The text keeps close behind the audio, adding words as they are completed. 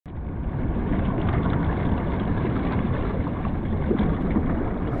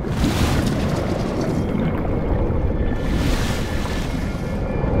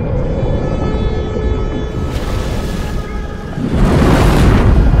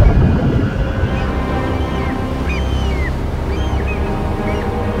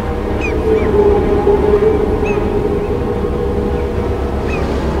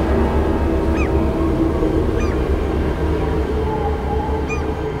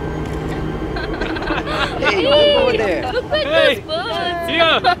look over there. Look at those birds.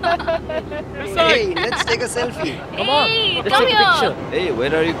 Here. Hey, let's take a selfie. Come on. Hey, Let's come take a here. picture. Hey,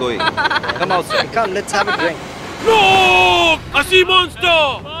 where are you going? Come outside. Come, let's have a drink. No! A sea monster!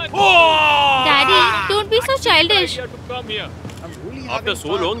 Oh! Daddy, don't be so childish. You have to come here. I'm really After having so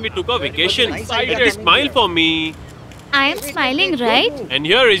fun. long, we took a vacation. Nice idea. Excited. Smile for me. I am smiling, right? And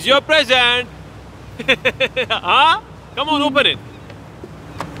here is your present. Huh? Come on, open it.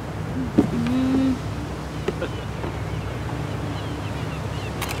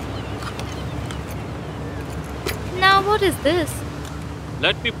 Now what is this?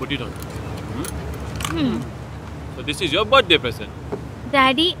 Let me put it on. So this is your birthday present.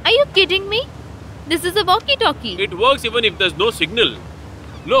 Daddy, are you kidding me? This is a walkie-talkie. It works even if there's no signal.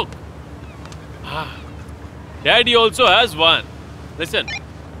 Look. Daddy also has one. Listen.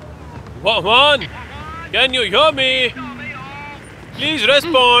 One. Can you hear me? Please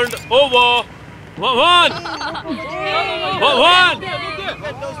respond. Over. One. One.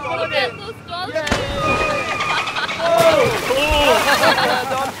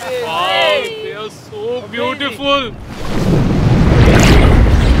 Wow, they are so beautiful.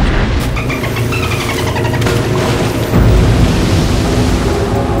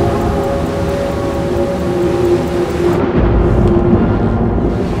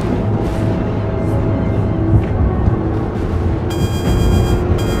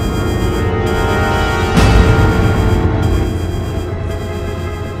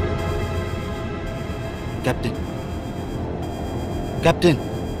 Captain. Captain.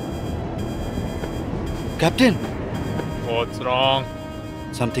 Captain. What's wrong?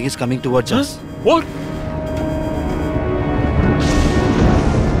 Something is coming towards us. What?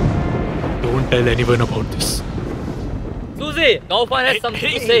 Don't tell anyone about this. Susie, Gaufan has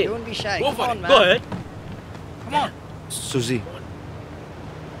something to say. Don't be shy. Go Come for on, it. man. Go ahead. Come on. Susie.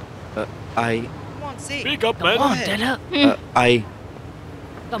 I. Come on, say. Speak up, Come man. on, Tell her. I.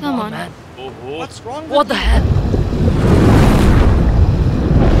 Come Come on, on. man. Oh. What's wrong What with the you? hell?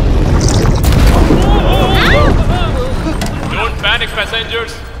 Don't panic,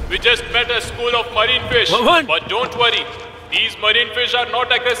 passengers. We just met a school of marine fish. What? But don't worry. These marine fish are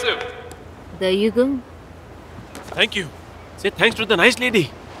not aggressive. There you go. Thank you. Say thanks to the nice lady.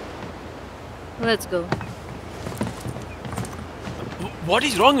 Let's go. What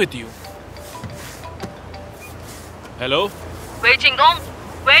is wrong with you? Hello? Wei Chinggong,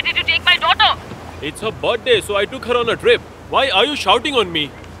 where did you take my daughter? It's her birthday, so I took her on a trip. Why are you shouting on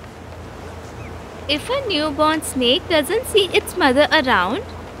me? If a newborn snake doesn't see its mother around,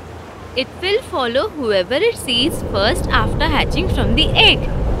 it will follow whoever it sees first after hatching from the egg.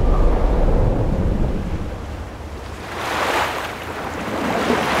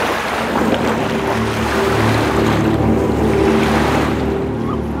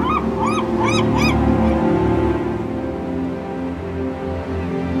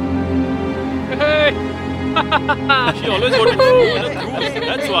 Hey! She always wanted to go on a cruise.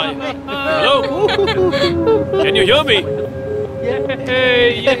 That's why. Hello? Can you hear me?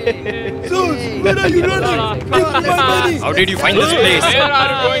 Hey! Zeus, where are you running? Take my money. How did you find this place? Where are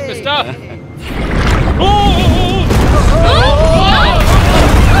you going, mister?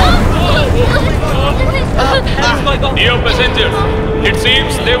 Dear passengers, it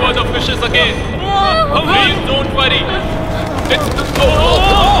seems they were the fishes again. Please don't worry. It's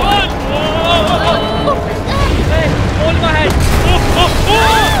Hold my hand.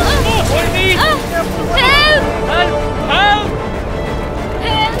 Hold me. Help! Help. Help. Help!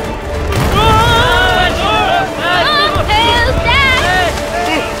 Help.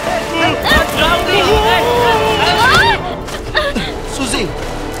 Help, Dad! Drowning. Susie.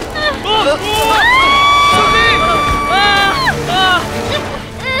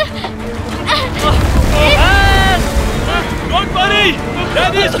 Don't worry!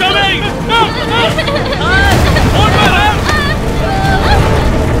 Daddy is coming! Hold my hand!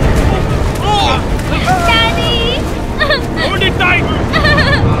 Daddy! Hold it tight!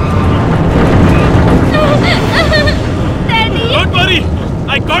 Daddy! Don't worry!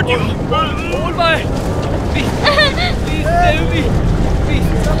 I got you! Hold my. Please save me. Please.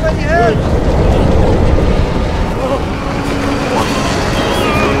 Somebody help!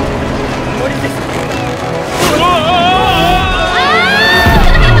 What is this?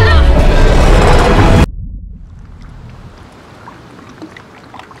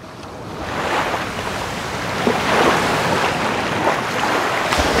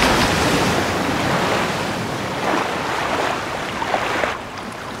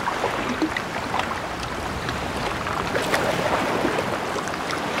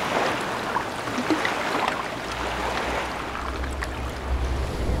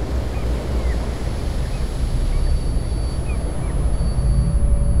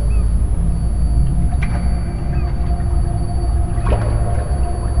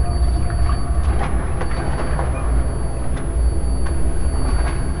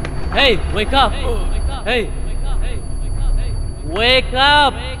 Hey, wake up! Hey! Wake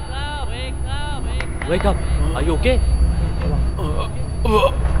up! Wake up! Are you okay?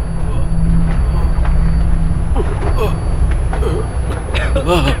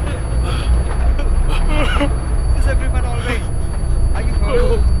 Is everyone alright? Are you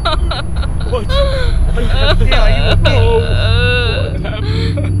hurt? What? Hey, are you okay?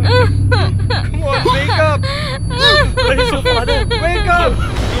 Come on, wake up! Where is your father? Wake up!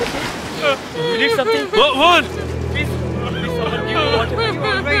 You need something? What? Please, someone give me water. Are you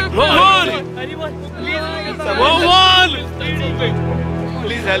alright? What? Anyone? Please, What?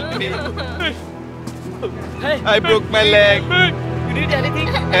 Please help me. Hey, I broke my leg. you need anything?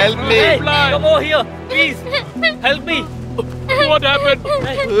 Help me. Hey, come over here. Please, help me. What happened?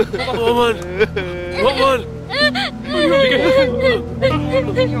 Hey, Woman. Woman.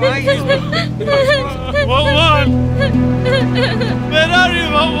 your eyes. Woman. Where are you,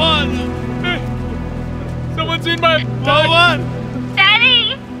 Woman? Someone's in my... Woman.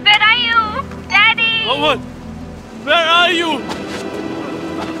 Daddy, where are you? Daddy! Woman. Where are you?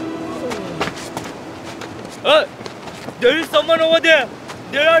 There is someone over there.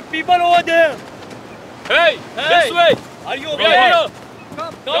 There are people over there. Hey, this way. Are you We okay? are here.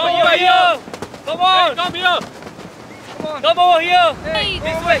 Come over here. Come on. Hey, come here. Come over here. Hey,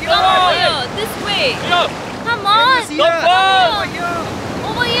 This way. come over here. This way. Here. Come on. Come on. Over here.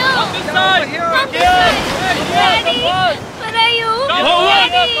 Over here. Come this Over side. here. Come this Here. way. Here. Daddy, Come on. where are you? Come on.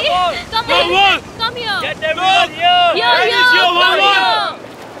 Daddy, Come on. come Come on. on. Come here. Get everyone here. Here, Where is here. your Come mama?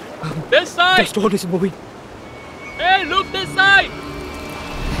 here. This side. The stone is moving. Hey, look this side.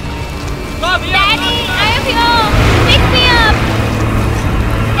 Come here. Daddy, I am here. Pick me up.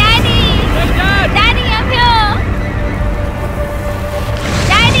 Daddy. Hey, Dad. Daddy, I'm here.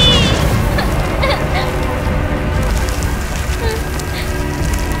 Daddy.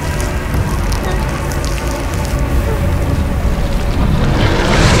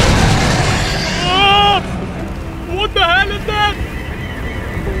 Oh, what the hell is that?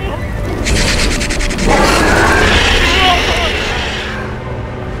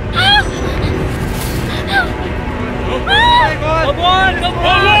 Oh my God! Come on. Come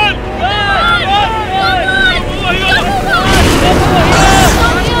on. Come on. Come on.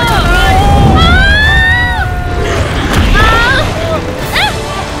 Come here.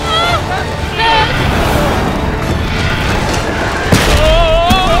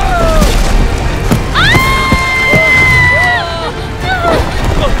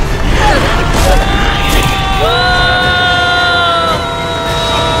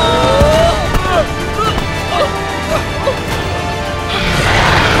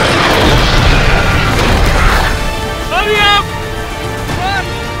 Hurry up.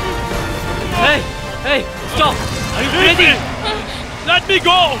 Hey, stop. Are you crazy? Let me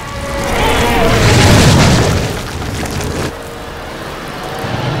go.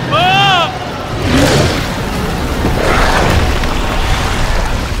 Ah!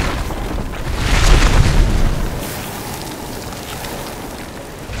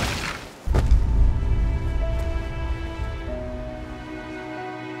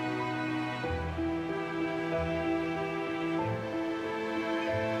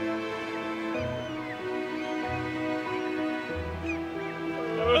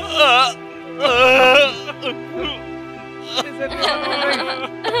 Is everyone alright?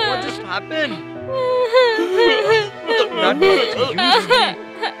 What just happened? That was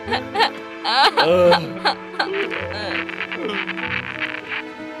huge.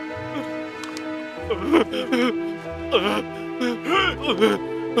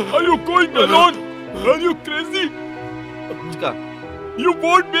 Are you going alone? Are you crazy? Uska, You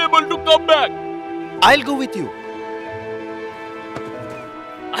won't be able to come back. I'll go with you.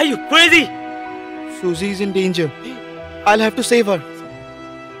 Are you crazy? Susie is in danger. I'll have to save her.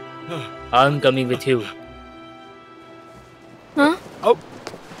 I'm coming with you. Huh? Oh.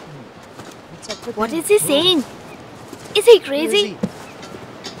 What is he saying? Is he crazy?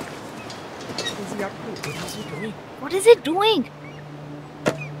 What is he doing?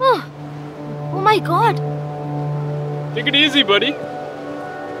 Oh my God. Take it easy, buddy.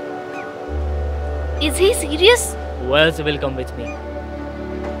 Is he serious? Who else will come with me?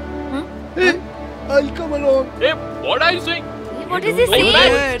 Hey, I'll come along. Hey, what are you saying? What is he Come saying?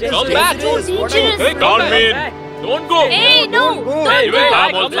 back. Come back. So dangerous. Hey, Carmen. Don't go. Hey, no. Don't go. Don't Hey, go. wait,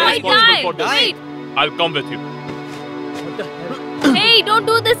 I'm Oh also my responsible for God. this. Wait. I'll come with you. What the hell? Hey, don't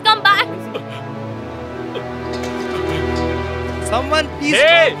do this. Come back. Someone please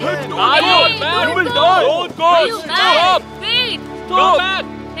Hey, stop her. don't go. Hey, You will don't die. go. Don't Are go. you Stop. mad? Wait. Come back.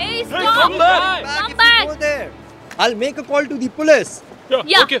 Hey, Hey, stop. come back. Back Come if back. you go there. I'll make a call to the police.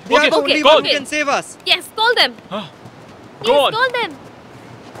 Yeah. Okay, They are the okay. only Call. one who can save us. Yes, call them. Go Yes, on. call them.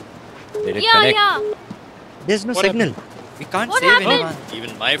 Did it Yeah, connect? yeah. There's no What signal. We can't What save happened? anyone. Even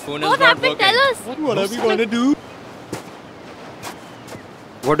my phone is What not happened? working. Tell us. What are we gonna do?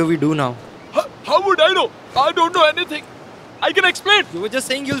 What do we do now? How would I know? I don't know anything. I can explain. You were just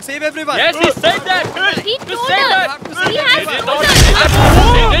saying you'll save everyone. Yes, he said that. He Just told say us. that. He has He told did us.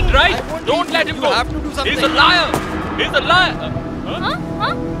 He did, right? I won't Don't leave let you. him You go. have to do something. He's a liar. He's a liar. Huh?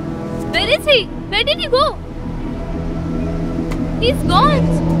 Huh? Where is he? Where did he go? He's gone.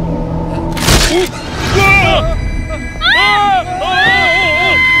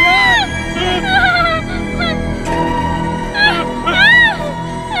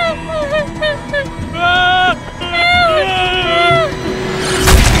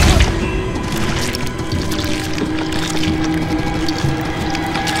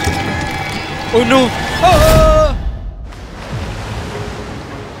 Oh no!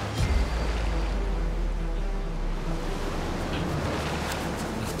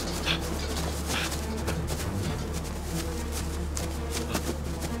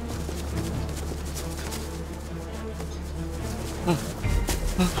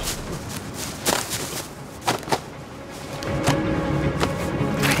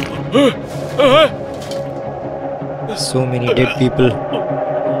 So many dead people.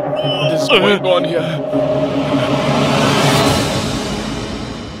 What is going on here?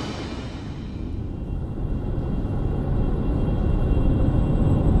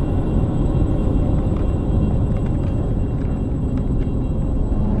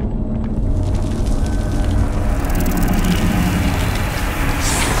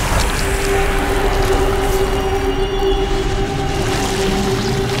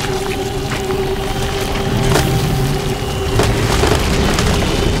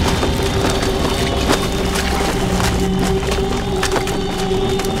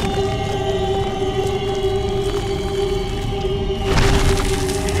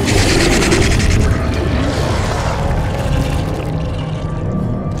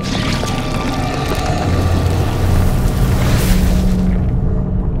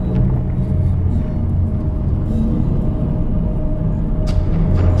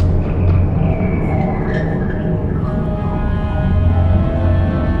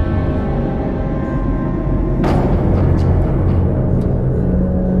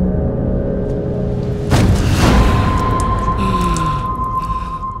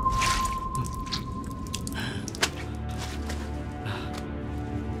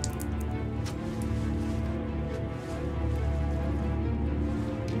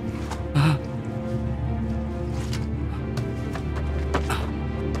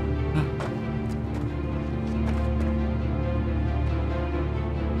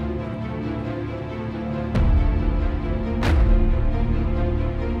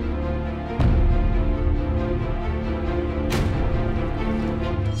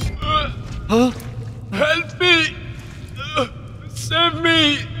 Huh? Help me! Save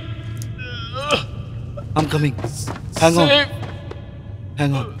me! I'm coming. Hang on. Save,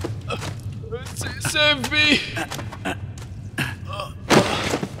 Hang on. save me!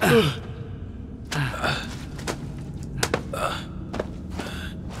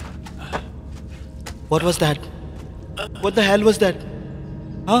 What was that? What the hell was that?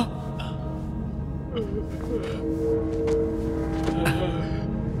 Huh?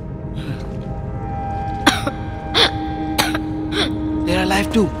 They're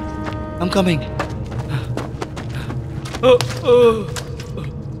alive too. I'm coming.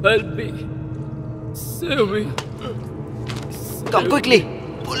 Help me! Save me! Come quickly.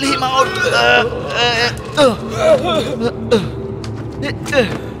 Pull him out.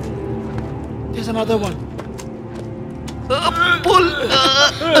 There's another one. Pull.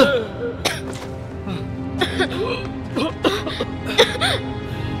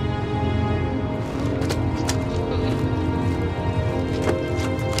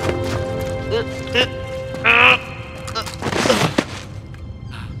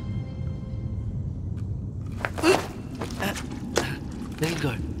 Very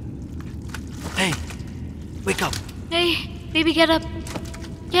good. Hey, wake up. Hey, baby, get up.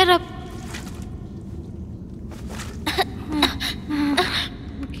 Get up.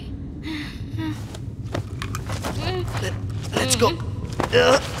 Let's go.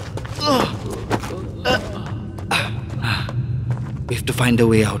 We have to find a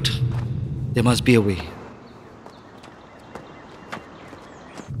way out. There must be a way.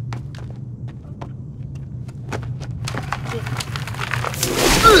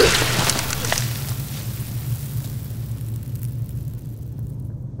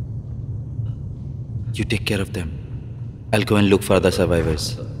 You take care of them. I'll go and look for the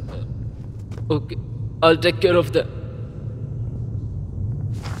survivors. Okay, I'll take care of them.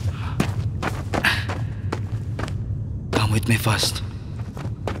 Come with me first.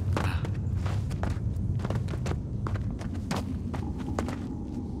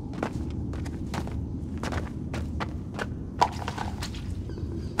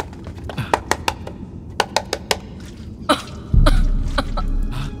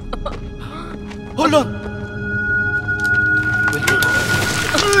 Hold on.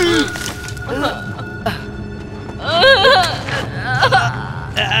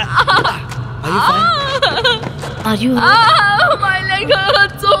 Are you fine? Are you? My leg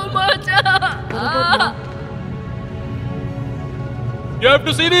hurts so much. You have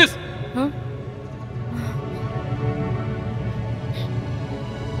to see this!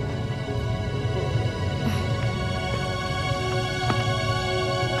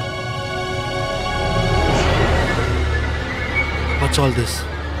 What's all this?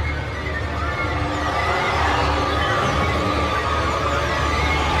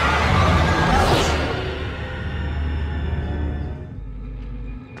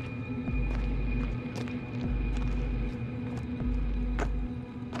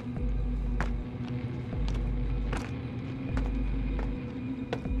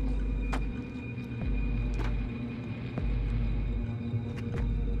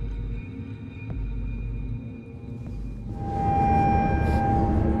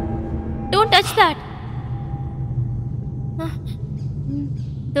 Don't touch that.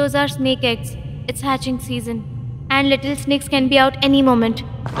 Those are snake eggs. It's hatching season. And little snakes can be out any moment.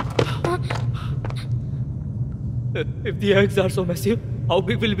 If the eggs are so massive, how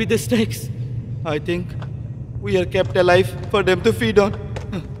big will be the snakes? I think we are kept alive for them to feed on.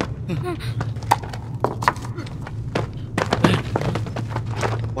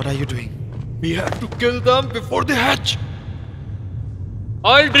 What are you doing? We have to kill them before they hatch.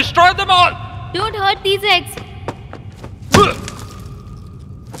 I'll destroy them all! Don't hurt these eggs.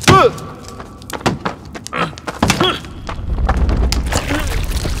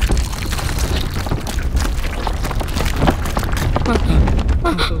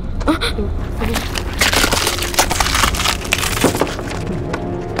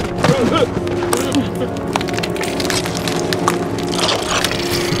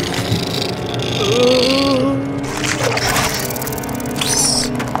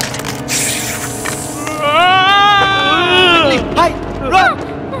 Hi! Run!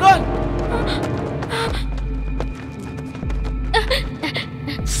 Run!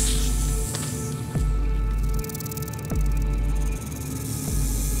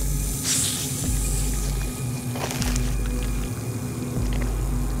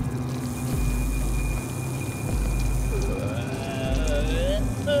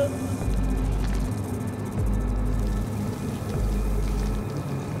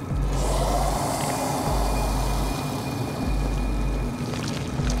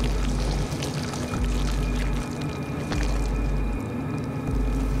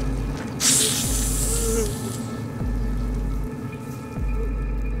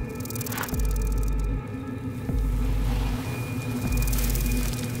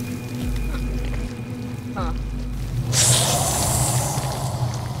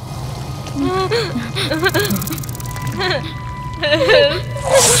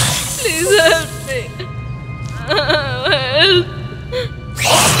 Please help me. Help.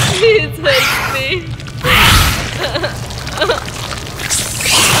 Please help me.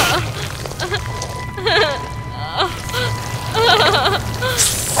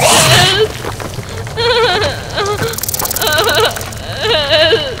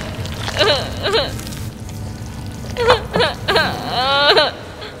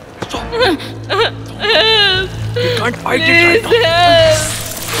 We can't fight it right now.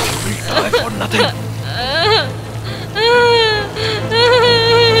 We die for nothing.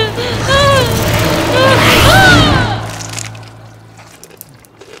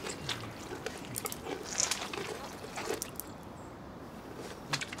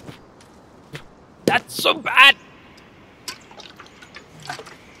 That's so bad!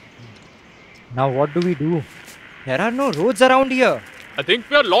 Now what do we do? There are no roads around here. I think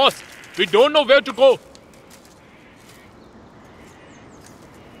we are lost. We don't know where to go.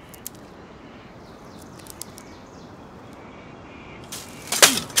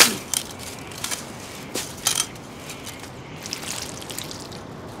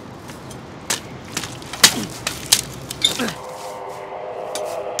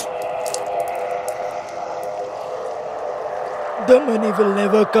 The money will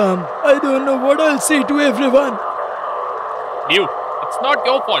never come. I don't know what I'll say to everyone. You, it's not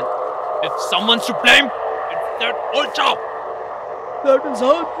your fault. If someone's to blame, it's that old chap. That is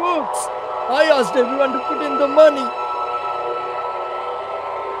how it works. I asked everyone to put in the money.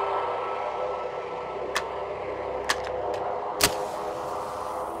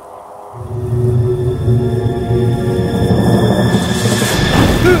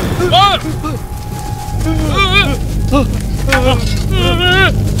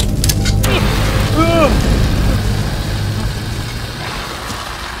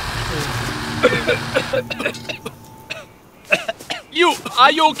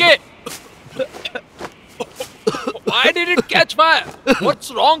 Are you okay? Why did it catch fire?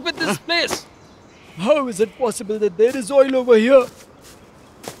 What's wrong with this place? How is it possible that there is oil over here?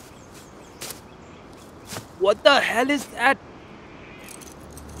 What the hell is that?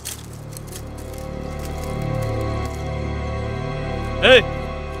 Hey!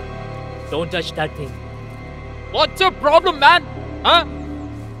 Don't touch that thing. What's your problem, man? Huh?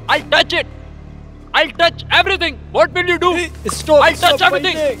 I'll touch it. I'll touch everything. What will you do? Hey, stop! I'll touch stop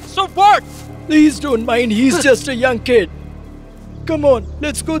everything. fighting. So what? Please don't mind. He's just a young kid. Come on,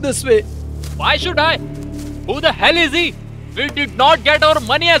 let's go this way. Why should I? Who the hell is he? We did not get our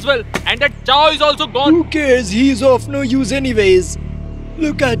money as well. And that Chow is also gone. Who cares? He's of no use anyways.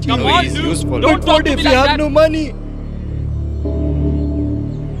 Look at you. Come on, he's dude. useful. Don't But talk what to if me you like have that. no money?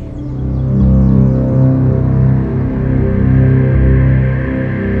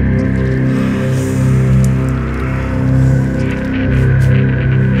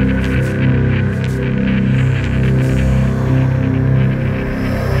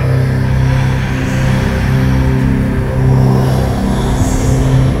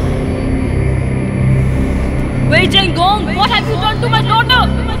 Wei Gong, what have you done to my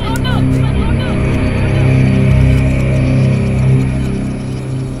daughter?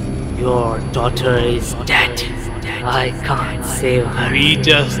 Your daughter is dead. I can't save her. We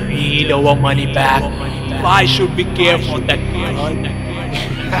just need our money back. Why should we care for that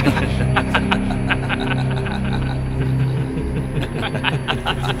girl?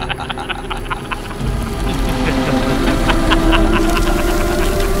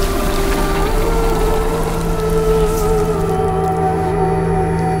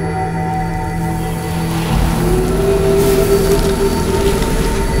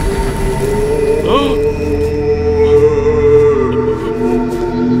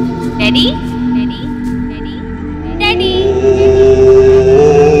 Daddy? Daddy? Daddy? Daddy?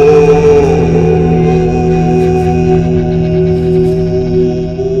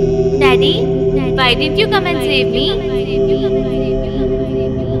 Daddy? Why didn't you come and save me?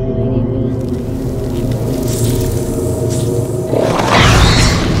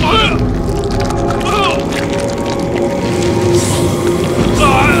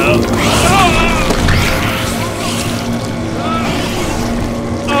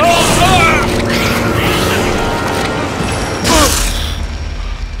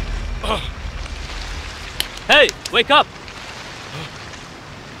 Hey, wake up!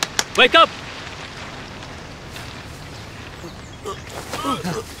 Wake up!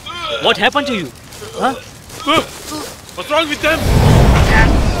 What happened to you? Huh? What's wrong with them?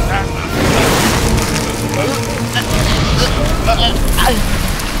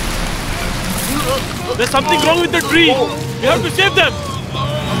 There's something wrong with the tree. We have to save them.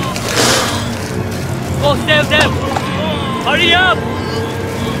 Go save them! Hurry up!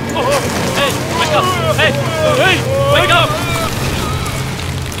 Hey, wake up! Hey! Hey, Wake up!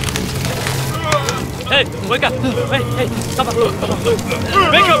 Hey, wake up! Hey, hey, come on!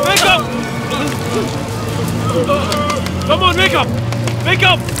 wake up, wake up! Come on, wake up! Wake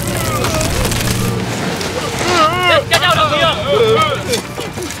up! Get out of here!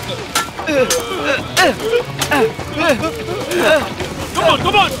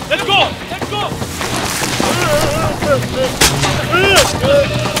 Come on, let's go! Let's go!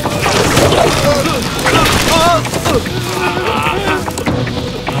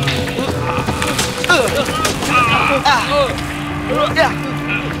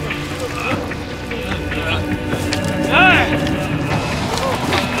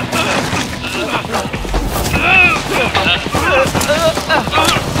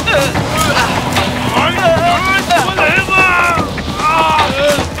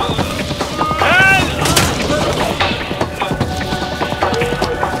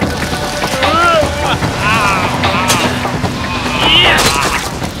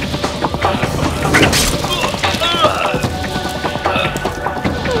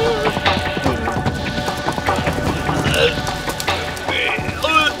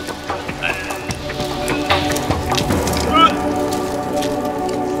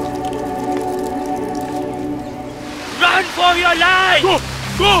 Run for your life! Go!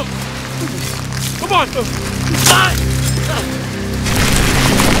 Go! Come on!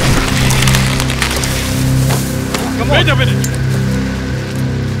 Wait a minute.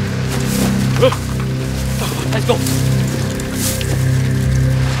 Let's go.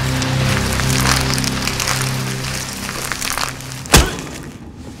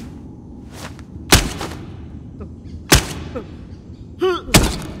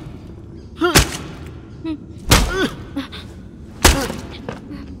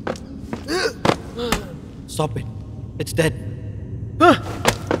 Stop it. It's dead.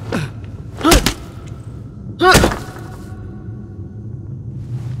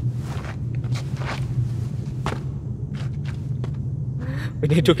 We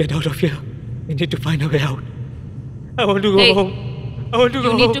need to get out of here. We need to find a way out. I want to go Hey, home. I want to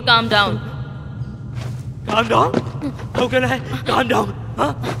go You need home. to calm down. Calm down? How can I calm down?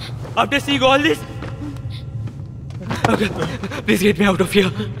 Huh? After seeing all this? Okay, please get me out of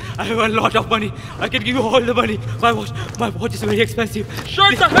here. I have a lot of money. I can give you all the money. My watch is very expensive.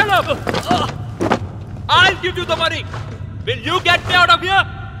 Shut the hell up! I'll give you the money. Will you get me out of here?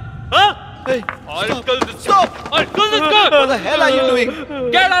 Huh? Hey, I'll kill this. Stop! I'll kill this guy. What the hell are you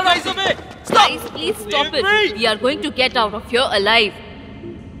doing? Get out of the way. Guys, please stop Leave it. me. We are going to get out of here alive.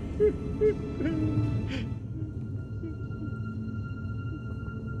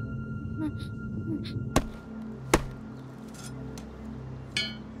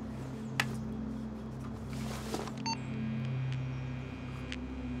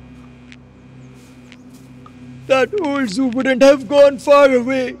 That old zoo wouldn't have gone far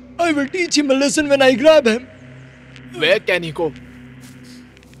away. I will teach him a lesson when I grab him. Where can he go?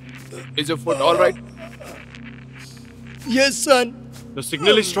 Is your foot all right? Yes, son. The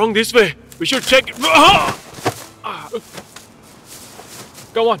signal is strong this way. We should check it.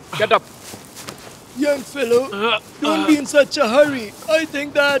 Come on, get up. Young fellow, don't be in such a hurry. I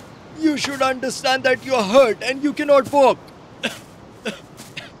think that you should understand that you are hurt and you cannot walk.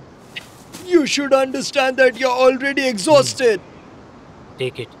 You should understand that you're already exhausted.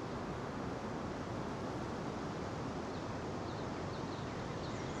 Take it.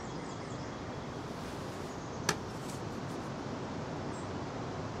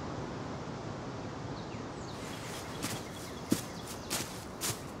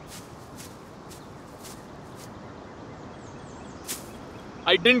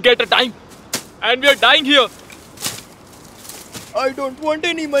 I didn't get a time. And we are dying here. I don't want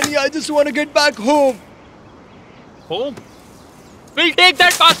any money. I just want to get back home. Home? We'll take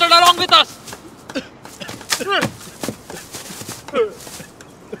that bastard along with us.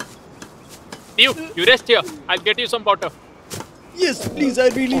 You rest here. I'll get you some water. Yes, please. I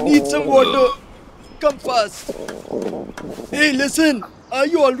really need some water. Come fast. Hey, listen. Are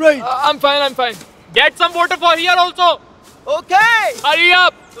you all right? I'm fine. Get some water for here also. Okay. Hurry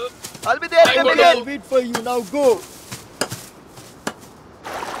up. I'll be there in a minute. I'll wait for you. Now go.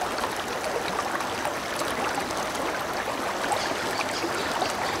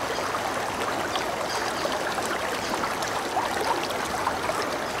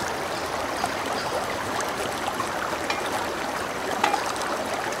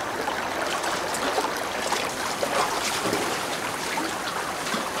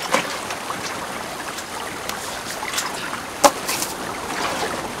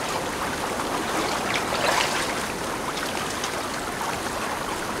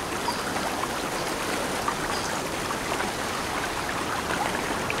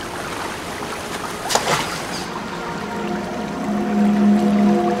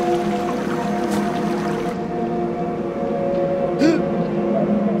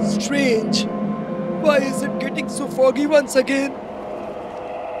 Strange. Why is it getting so foggy once again?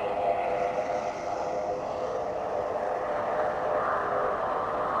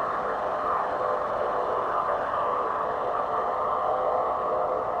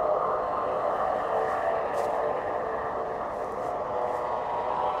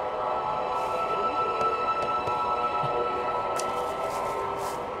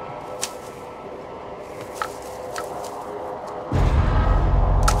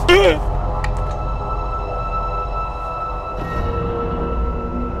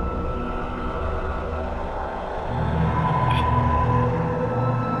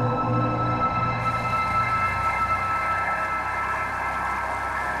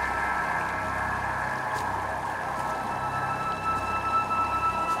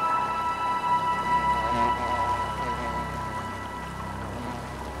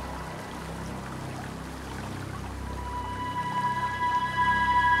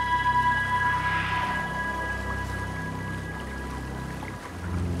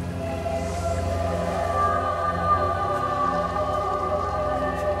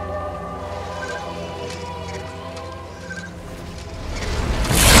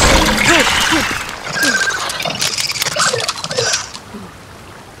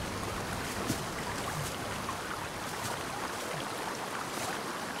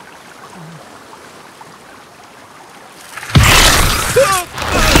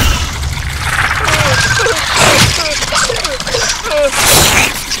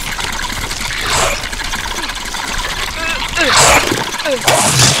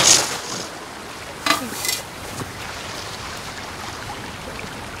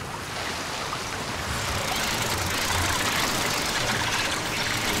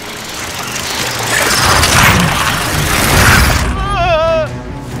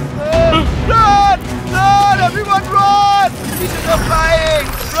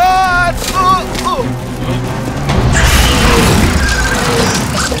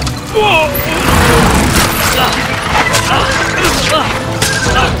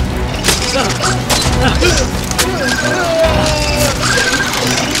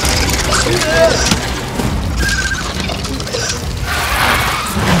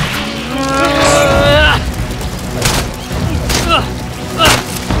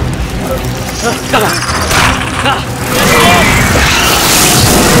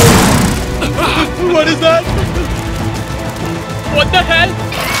 What is that? What the hell?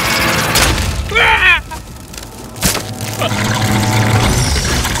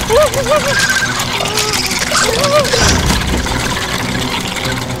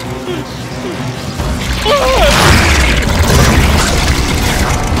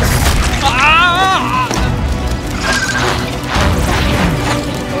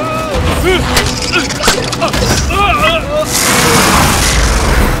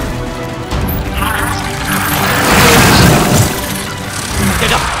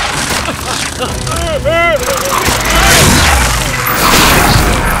 Get up!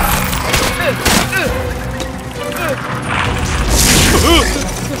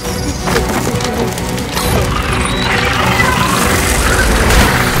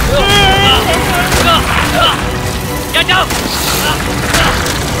 Get up!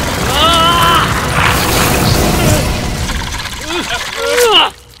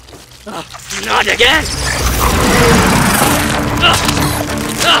 Not again!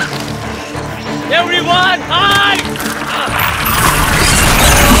 Everyone, hide!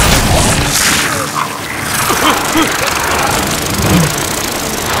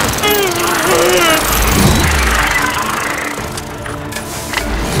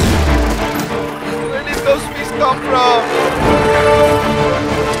 Where did those fish come from?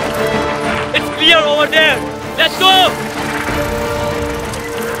 It's clear over there! Let's go!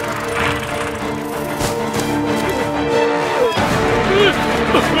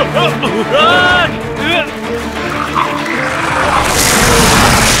 Run!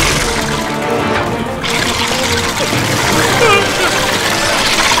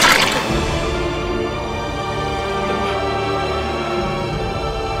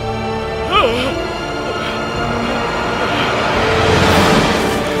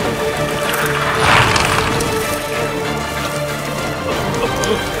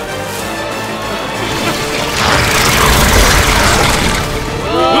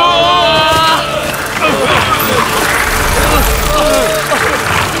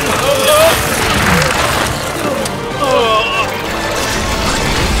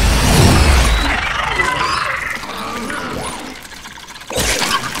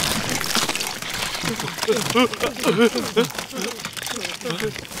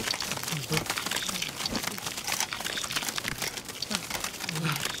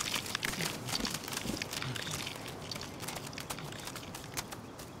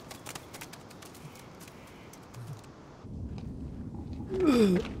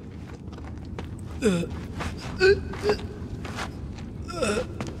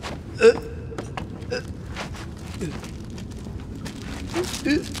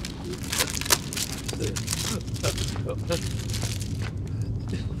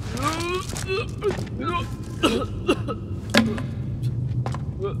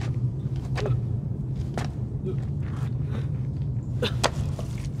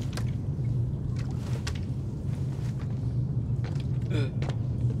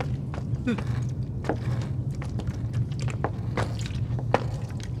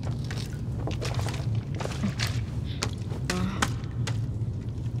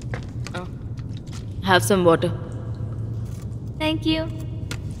 Have some water. Thank you.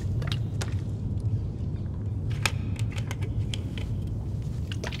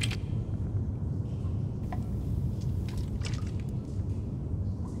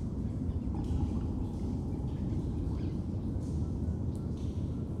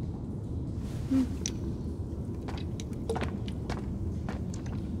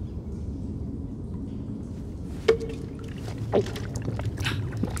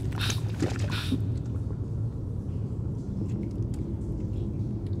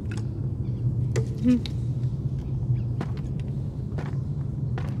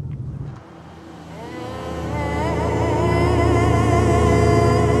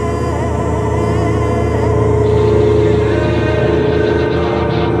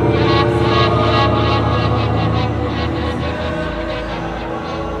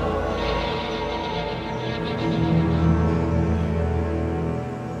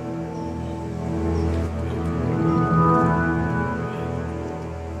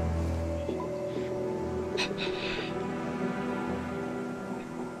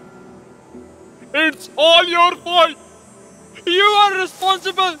 It's all your fault. You are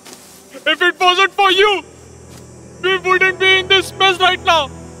responsible. If it wasn't for you, we wouldn't be in this mess right now.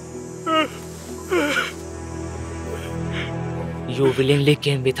 You willingly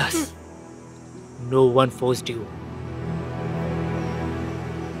came with us. No one forced you.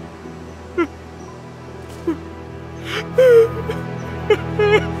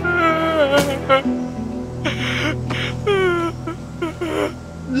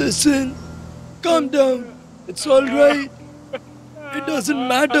 Listen, calm down. It's all right. It doesn't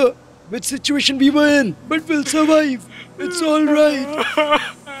matter which situation we were in, but we'll survive. It's all right.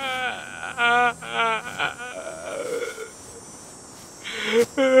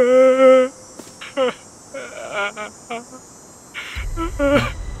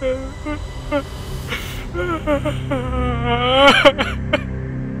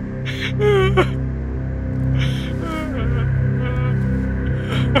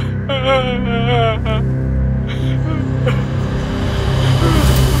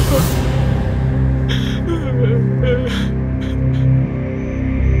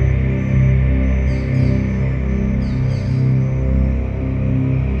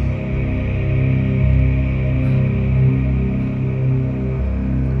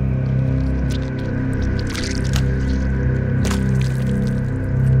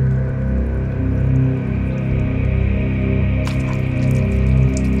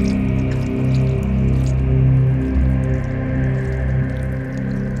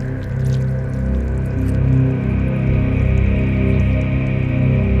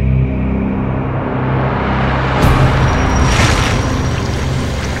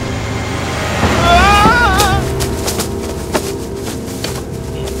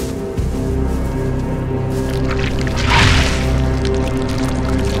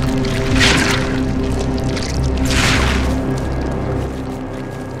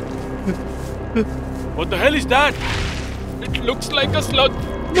 What the hell is that? It looks like a slug.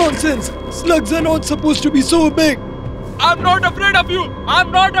 Nonsense! Slugs are not supposed to be so big. I'm not afraid of you.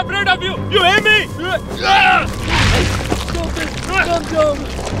 I'm not afraid of you. You hear me? Stop it! Calm down!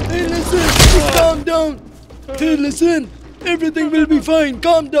 Hey, listen! Just calm down! Hey, listen! Everything will be fine.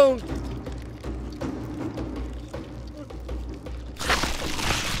 Calm down.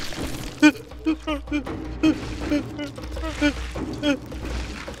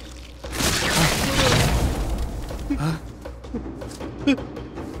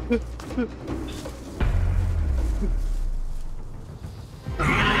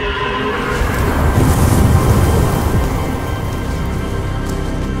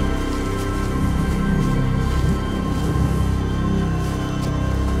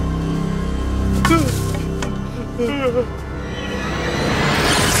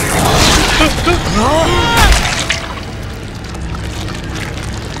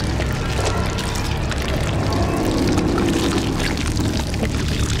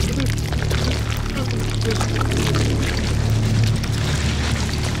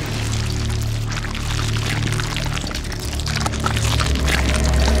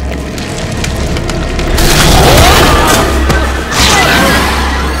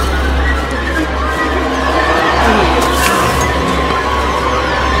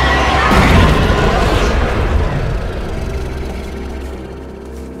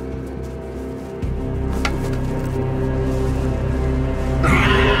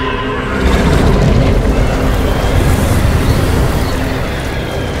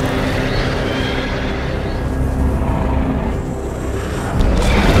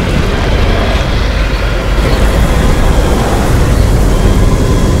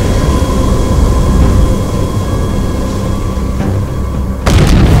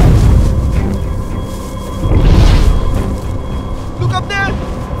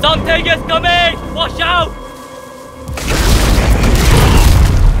 Something is coming! Watch out!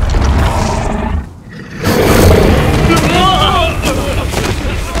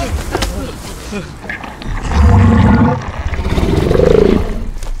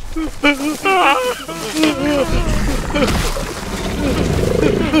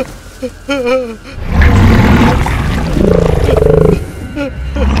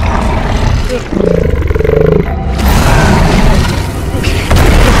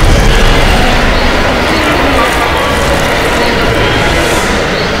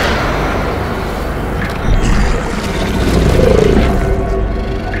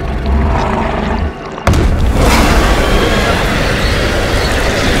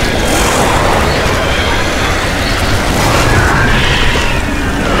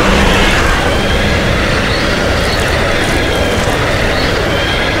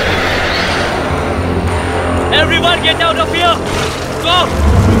 Everyone get out of here! Go!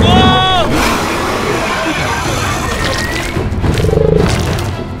 Go!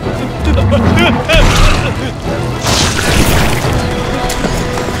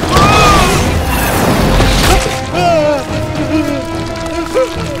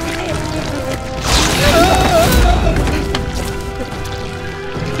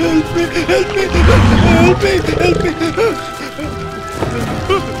 Help me! Help me! Help me! Help me!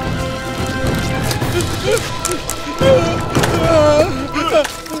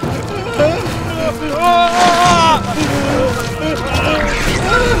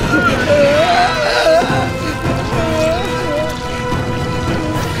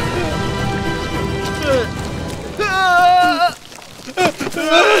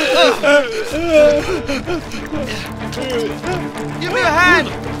 Give me a hand!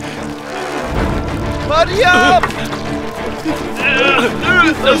 Hurry up!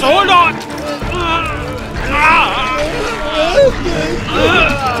 Just hold on!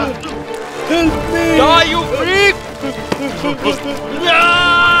 Help me! Die, you freak!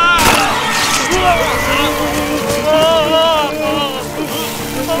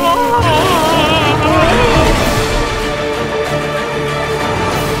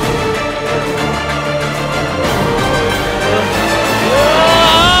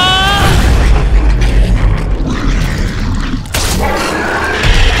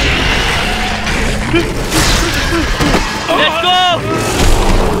 Let's go!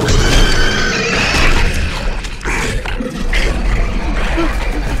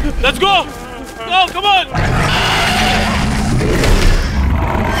 Let's go! Go, come on!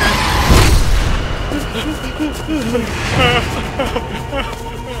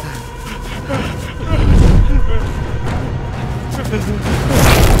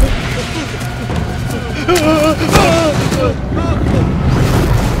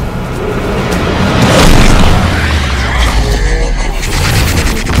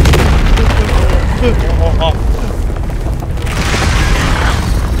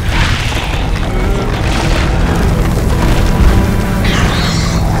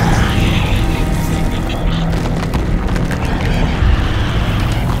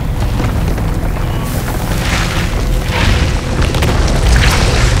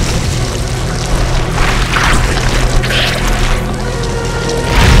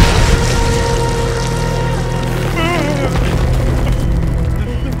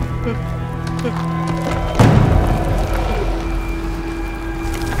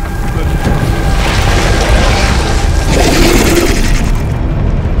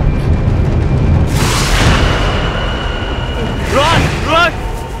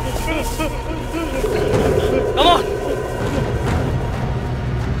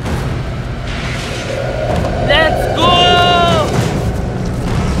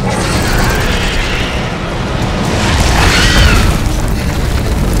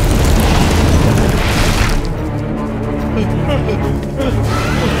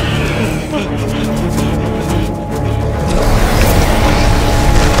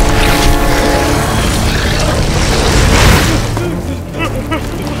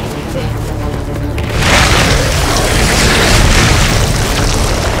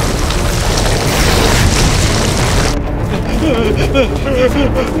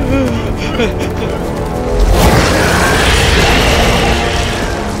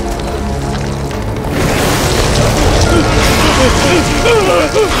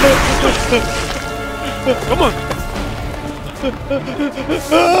 Come on!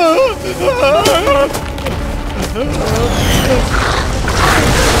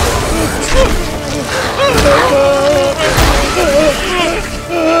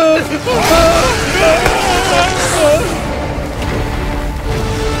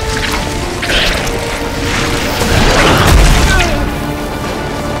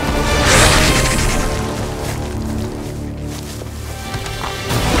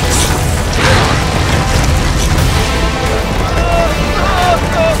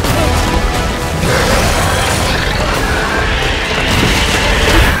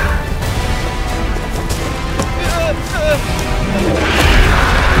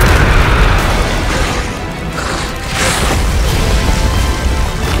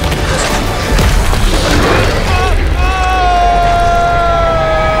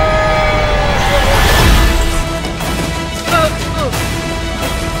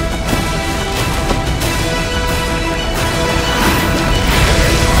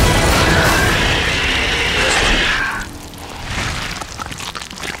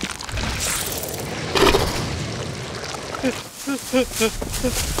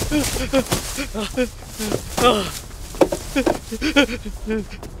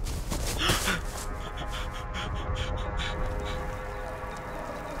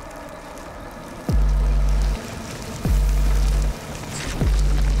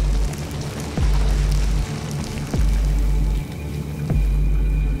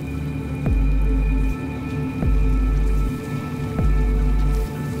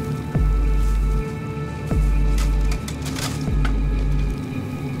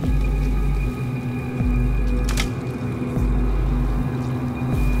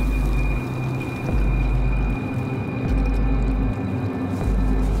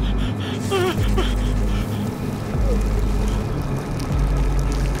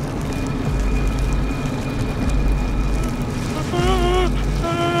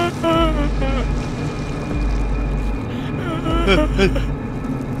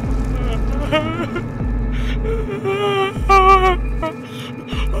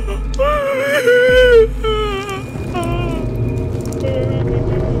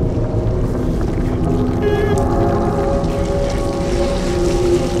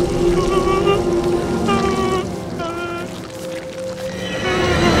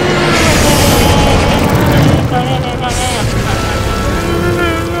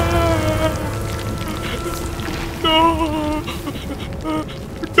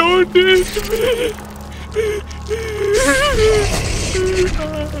 Don't eat me!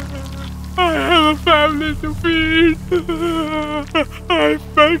 I have a family to feed! I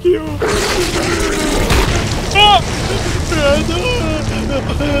beg you! Oh!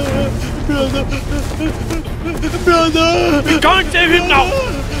 Brother! We can't save him now!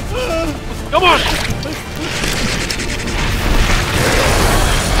 Come on!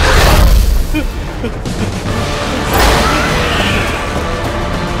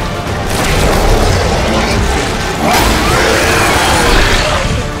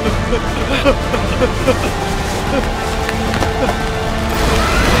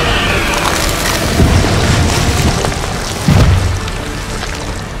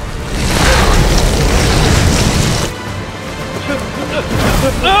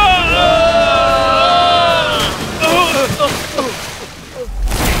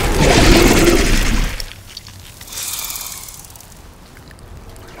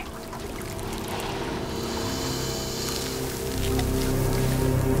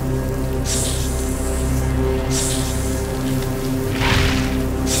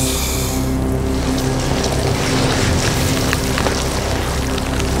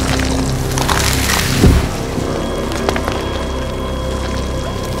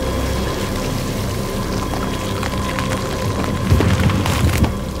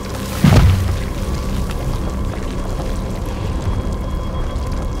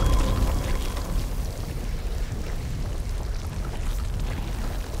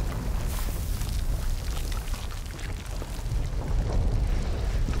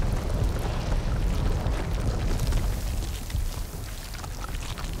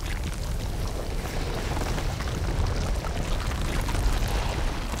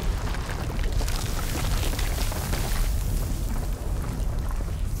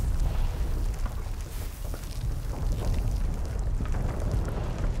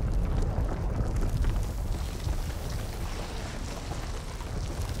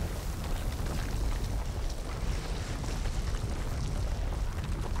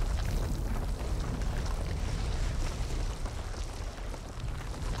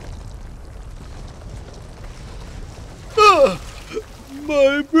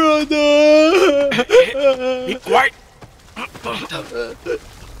 My brother! Be quiet!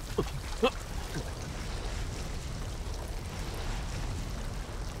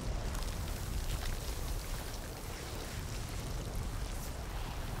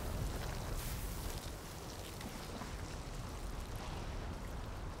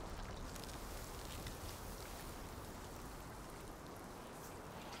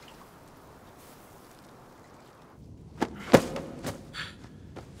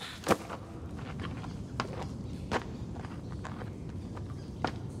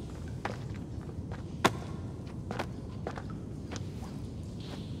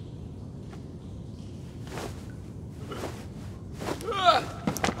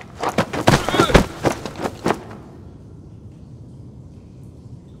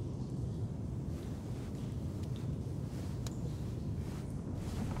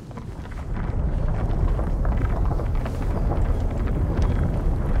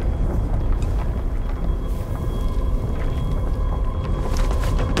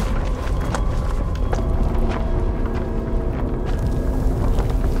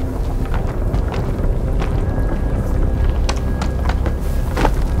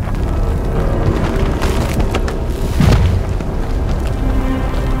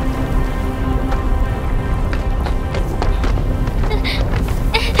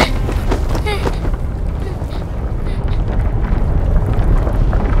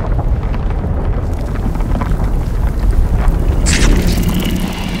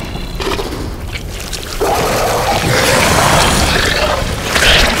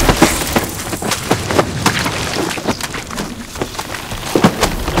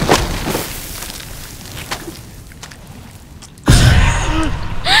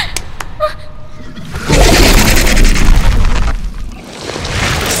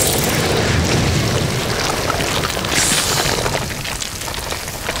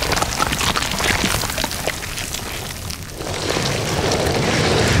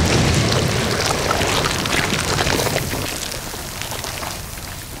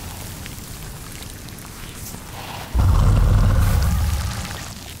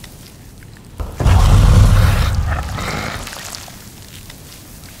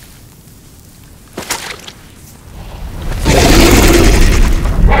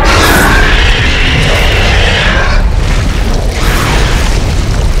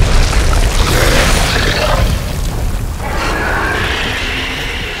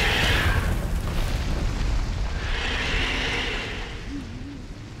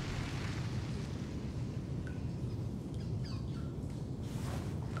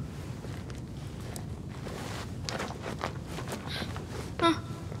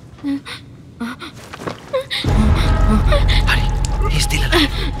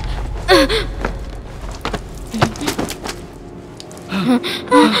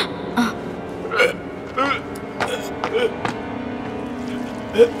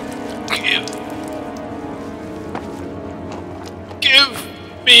 Give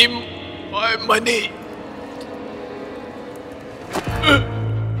me my money.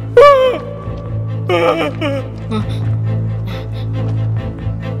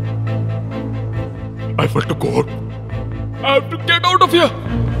 I want to go out. I have to get out of here.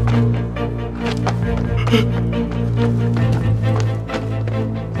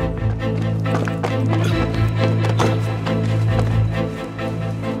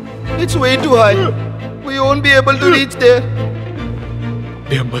 It's way too high. We won't be able to reach there.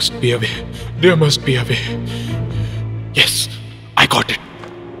 There must be a way. There must be a way. Yes, I got it.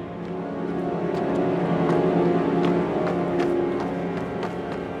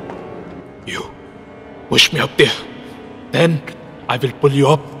 You push me up there. Then I will pull you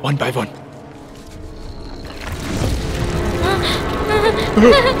up one by one.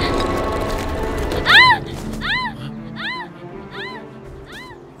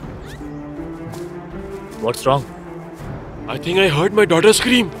 What's wrong? I think I heard my daughter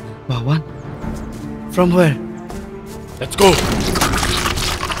scream. Bhawan? From where? Let's go.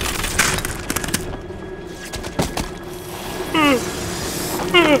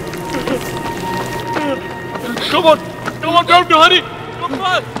 Come on, we have to hurry. Come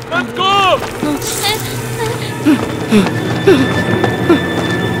on, let's go.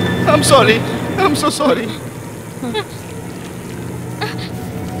 I'm sorry. I'm so sorry.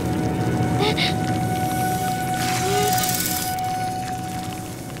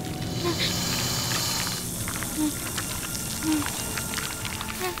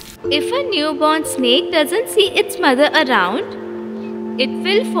 If a newborn snake doesn't see its mother around, it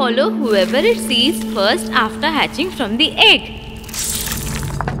will follow whoever it sees first after hatching from the egg.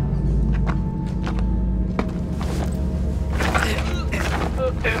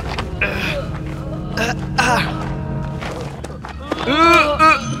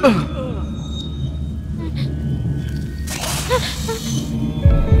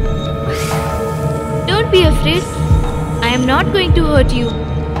 Don't be afraid. I am not going to hurt you.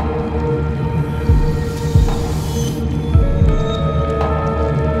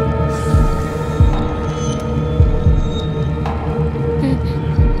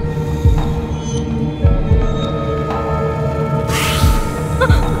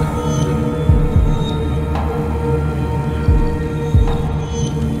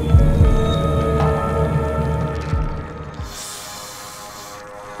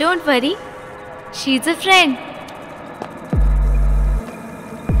 Don't worry, she's a friend.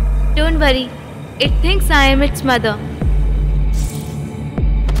 Don't worry, it thinks I am its mother.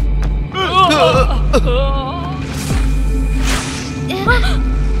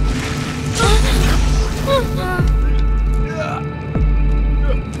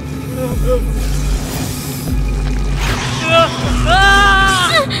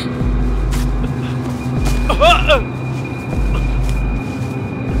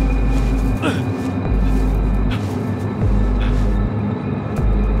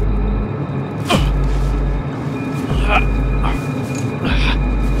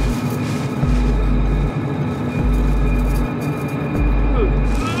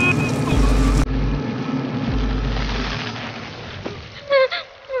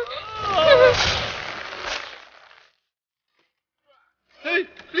 Hey,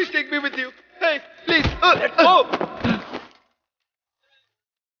 please take me with you. Hey, please. Let go.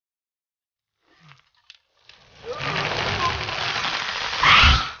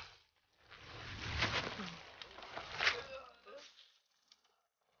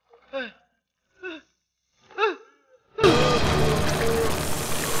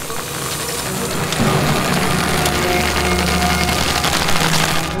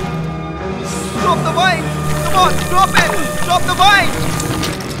 Drop the vine! Come on, drop it! Drop the vine!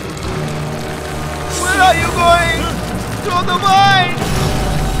 Where are you going? Drop the vine!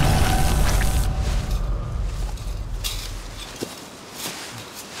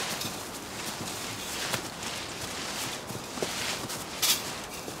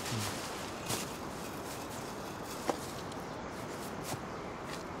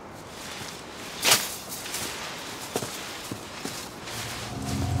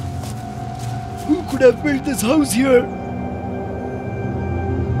 Who could have built this house here?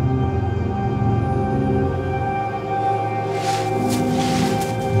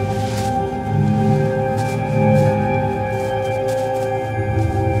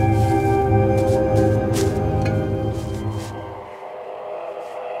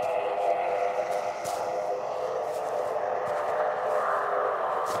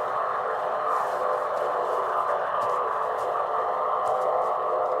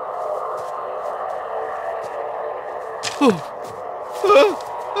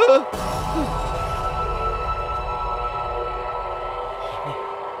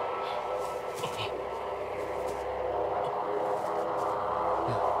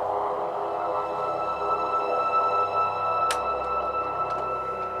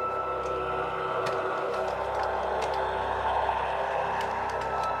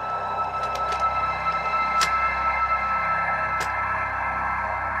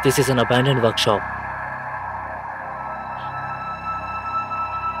 This is an abandoned workshop.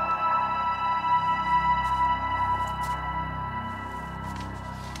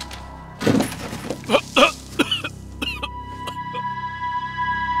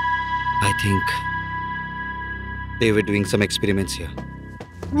 I think they were doing some experiments here.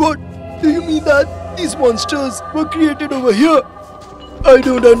 What? Do you mean that these monsters were created over here? I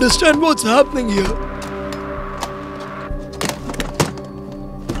don't understand what's happening here.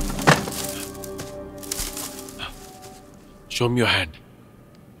 Show me your hand.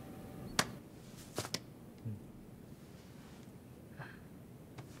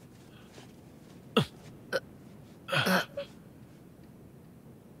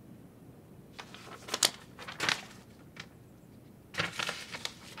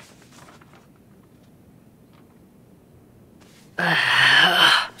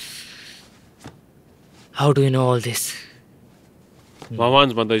 How do you know all this?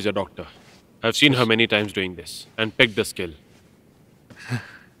 Vavan's mother is a doctor. I've seen her many times doing this and picked the skill.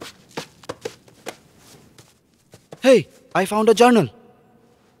 Hey, I found a journal.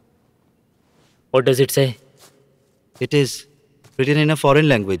 What does it say? It is written in a foreign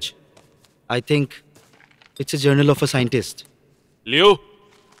language. I think it's a journal of a scientist. Leo,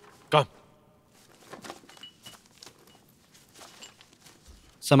 come.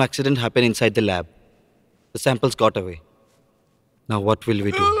 Some accident happened inside the lab. The samples got away. Now what will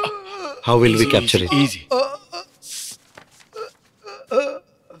we do? How will we capture it? Easy.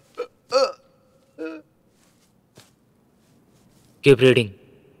 Keep reading.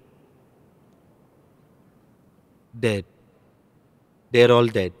 Dead. They're all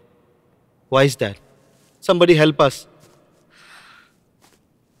dead. Why is that? Somebody help us.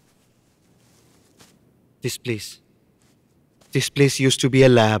 This place used to be a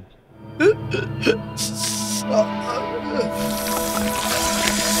lab.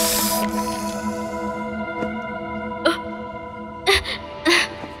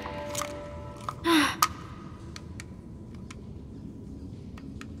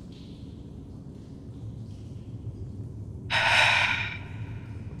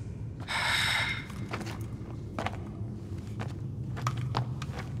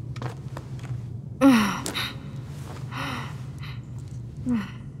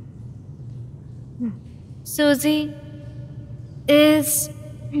 Susie, is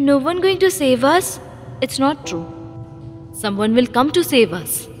no one going to save us? It's not true. Someone will come to save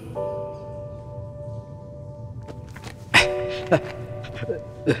us.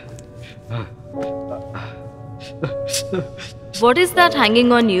 What is that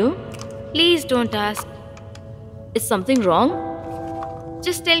hanging on you? Please don't ask. Is something wrong?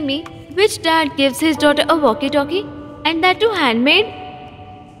 Just tell me, which dad gives his daughter a walkie-talkie? And that too handmade?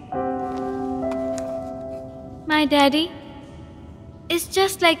 My daddy is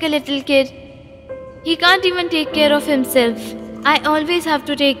just like a little kid. He can't even take care of himself. I always have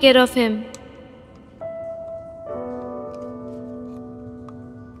to take care of him.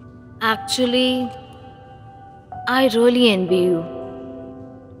 Actually, I really envy you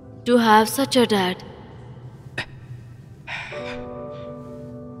to have such a dad.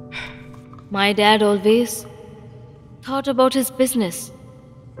 My dad always thought about his business.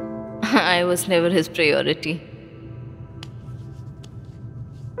 I was never his priority.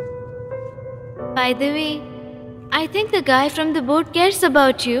 By the way, I think the guy from the boat cares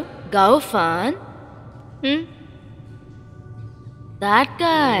about you. Gao Fan? That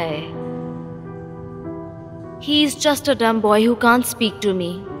guy. He's just a dumb boy who can't speak to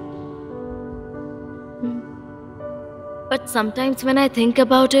me. But sometimes when I think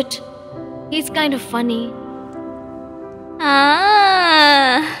about it, he's kind of funny.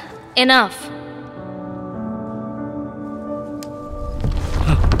 Enough.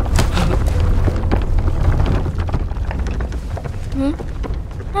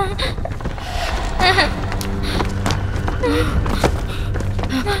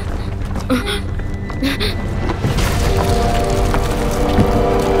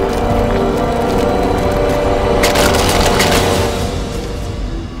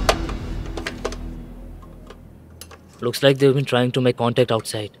 Looks like they've been trying to make contact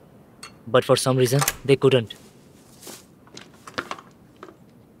outside. But for some reason, they couldn't.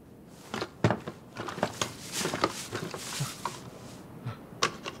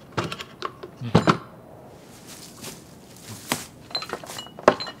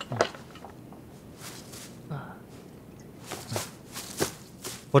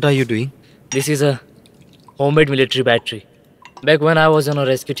 What are you doing? This is a homemade military battery. Back when I was on a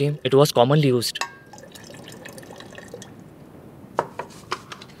rescue team, it was commonly used.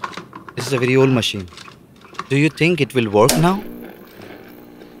 This is a very old machine. Do you think it will work now?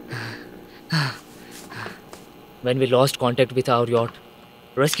 When we lost contact with our yacht,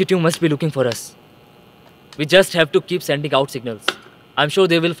 rescue team must be looking for us. We just have to keep sending out signals. I'm sure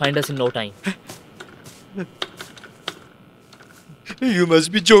they will find us in no time. You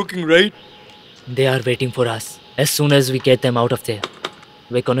must be joking, right? They are waiting for us. As soon as we get them out of there,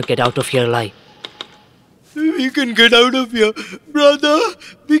 we're gonna get out of here alive. We can get out of here. Brother,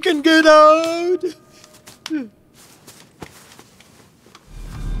 we can get out.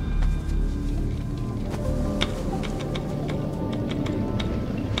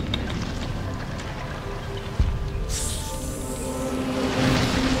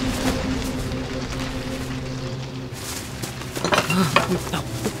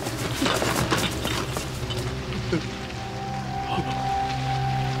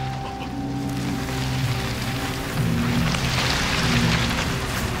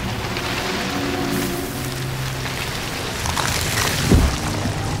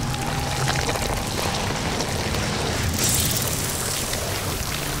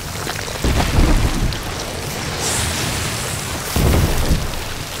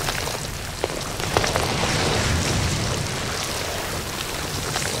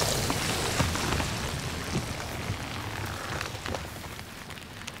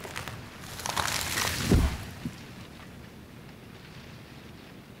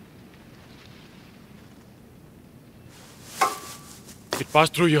 It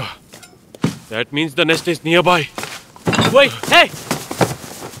passed through here. That means the nest is nearby. Wait, hey!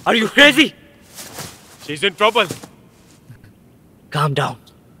 Are you crazy? She's in trouble. Calm down.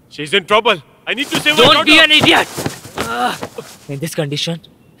 She's in trouble. I need to save my daughter. Don't be an idiot! In this condition,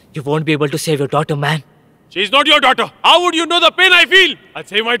 you won't be able to save your daughter, man. She's not your daughter. How would you know the pain I feel? I'll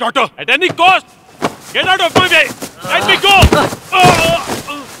save my daughter at any cost. Get out of my way. Let me go.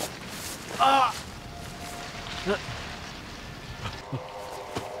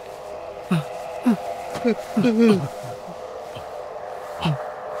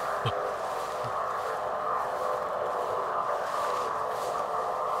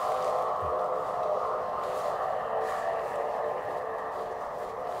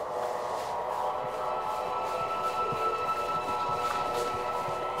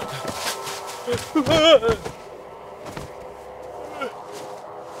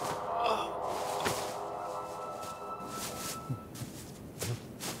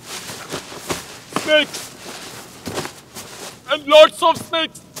 Snakes! And lots of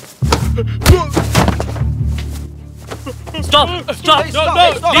snakes! Stop! Stop! Hey, No, stop, no,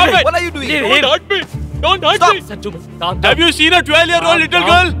 hey, stop. leave it. What are you doing? Leave Don't him. hurt me! Don't hurt Stop. me! Sanju, calm down. Have you seen a 12-year-old little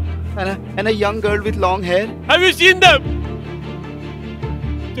girl? And a young girl with long hair. Have you seen them?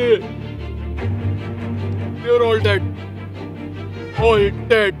 They're all dead. All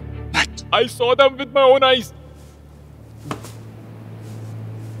dead. What? I saw them with my own eyes.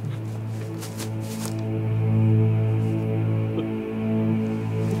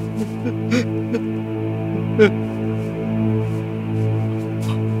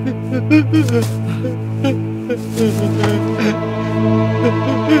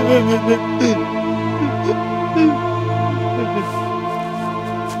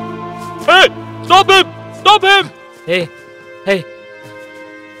 Hey! Stop him! Stop him! Hey, hey.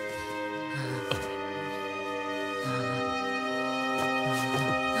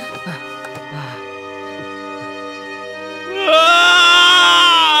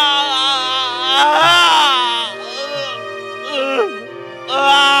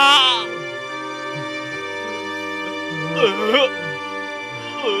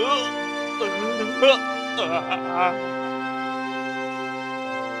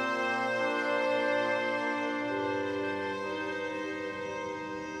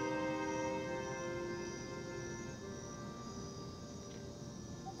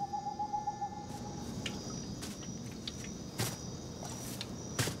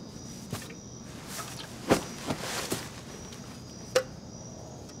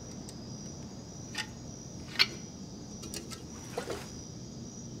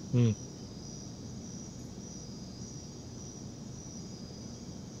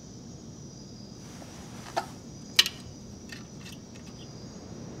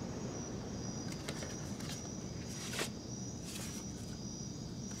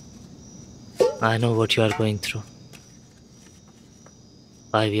 I know what you are going through.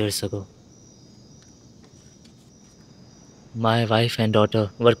 5 years ago, my wife and daughter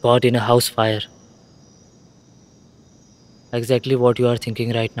were caught in a house fire. Exactly what you are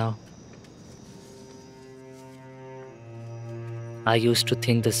thinking right now. I used to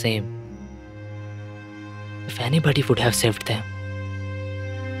think the same. If anybody would have saved them,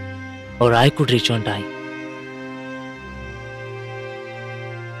 or I could reach on time,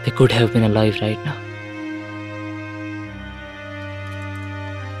 they could have been alive right now.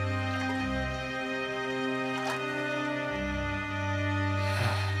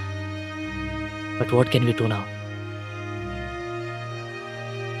 But what can we do now?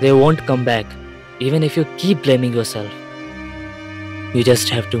 They won't come back, even if you keep blaming yourself. You just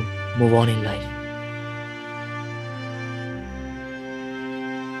have to move on in life.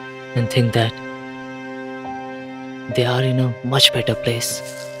 And think that they are in a much better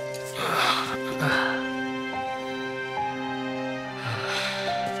place.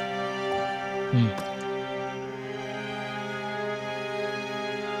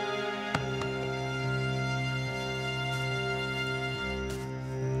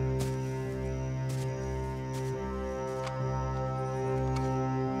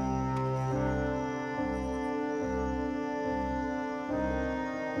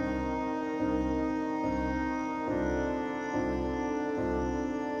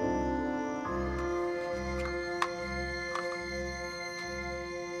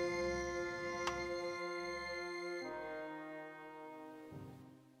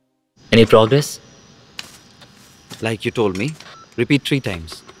 Any progress? Like you told me, repeat 3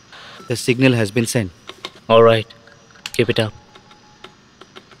 times. The signal has been sent. Alright, keep it up.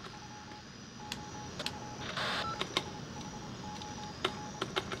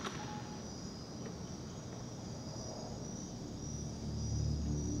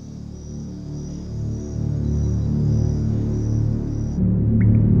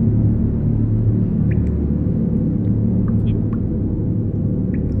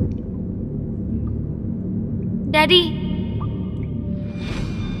 Daddy!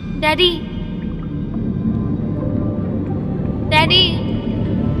 Daddy! Daddy!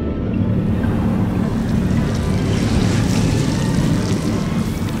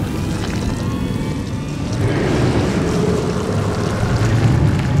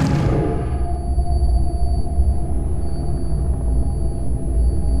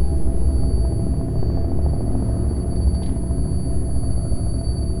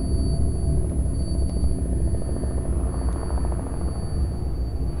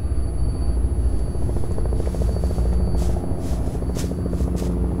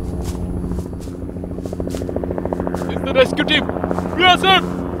 The rescue team! We are safe!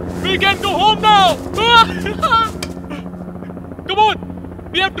 We can go home now! Come on!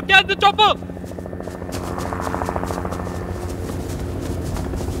 We have to catch the chopper!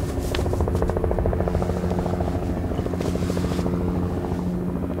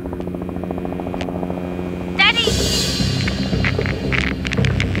 Daddy!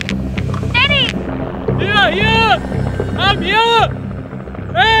 Daddy! Here! I'm here!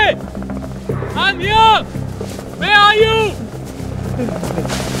 Hey! I'm here! Where are you?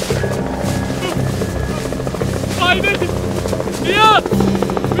 Finally! Here!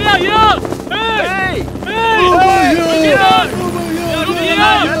 We are here! Hey! Hey!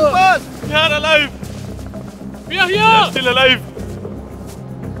 Help us! We are alive! We are here! We are still alive!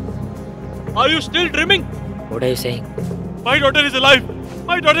 Are you still dreaming? What are you saying? My daughter is alive!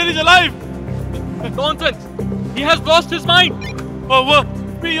 My daughter is alive! Nonsense! He has lost his mind! Oh,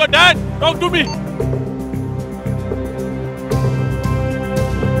 be your dad! Talk to me!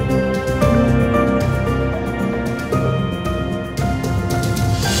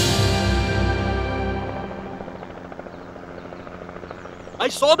 I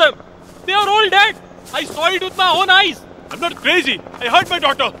saw them! They are all dead! I saw it with my own eyes! I'm not crazy! I hurt my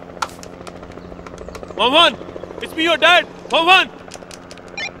daughter! Mohan! It's me, your dad! Mohan!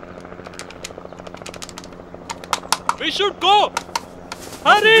 We should go!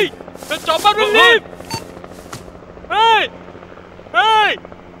 Hurry! The chopper will leave! Hey! Hey!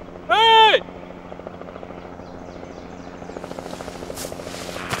 Hey!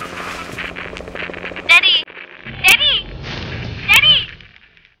 Daddy! Daddy! Daddy!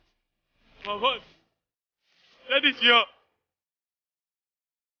 Mohan! Daddy's here!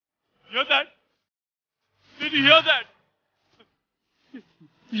 Hear that? Did you hear that?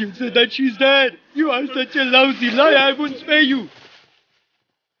 You said that she's dead. You are such a lousy liar. I won't spare you.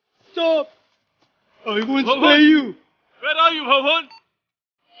 Stop. I won't spare you. Where are you, Mohan?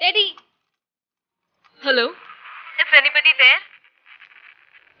 Daddy! Hello? Is anybody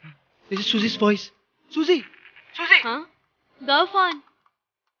there? This is Susie's voice. Susie! Susie! Huh? Gaufan,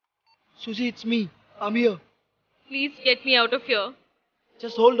 Susie, it's me. I'm here. please get me out of here.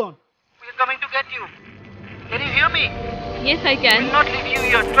 Just hold on. We're coming to get you. Can you hear me? Yes, I I can. will not leave you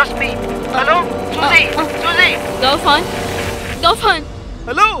here. Trust me. Hello? Susie! Susie! Go fun.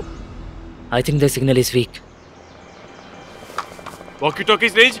 Hello? I think the signal is weak.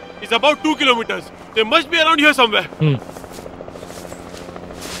 Walkie-talkie's range is about 2 kilometers. They must be around here somewhere.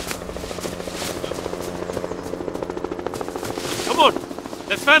 Come on,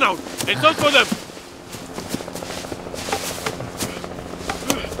 let's fan out and search for them.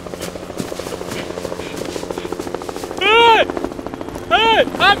 Hey! Hey!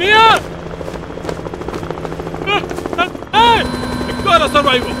 I'm here! Hey! You got a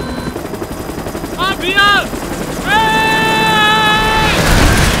survivor! I'm here! Hey!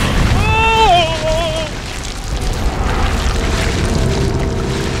 Oh!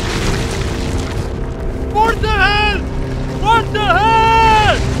 What the hell? What the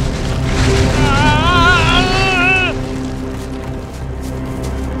hell? Ah!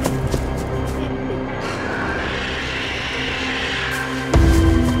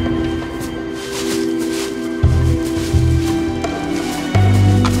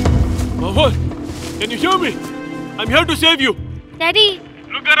 Mahmoud, can you hear me? I'm here to save you. Daddy,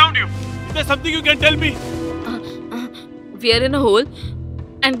 Look around you. Is there something you can tell me? we are in a hole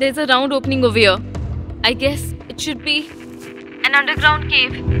and there's a round opening over here. I guess it should be an underground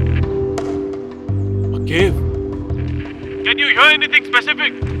cave. A cave? Can you hear anything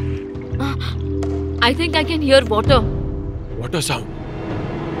specific? I think I can hear water. Water sound.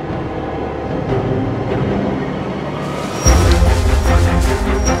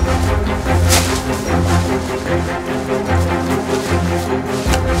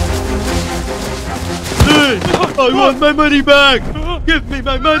 Hey, I want my money back! Give me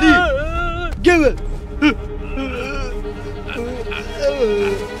my money! Give it!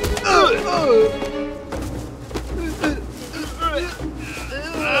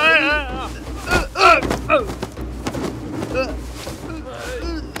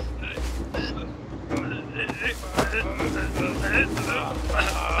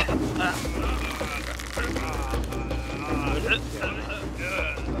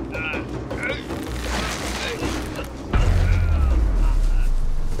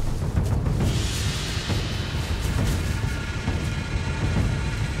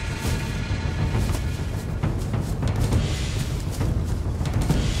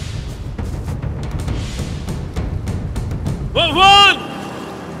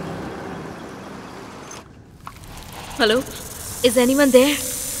 Hello? Is anyone there?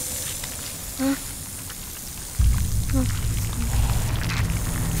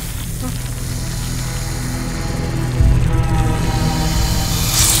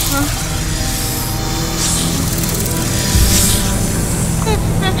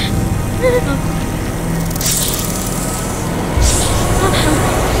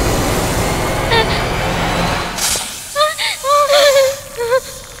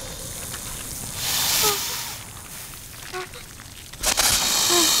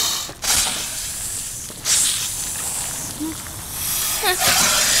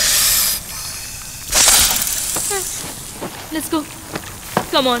 Let's go.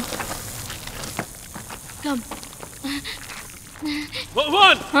 Come on. Come.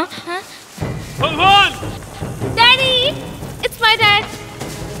 One! Huh? One! Daddy! It's my dad!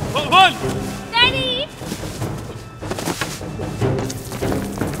 One! Daddy!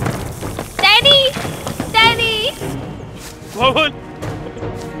 Daddy! Daddy!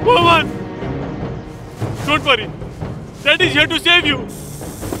 One! Don't worry. Daddy's here to save you.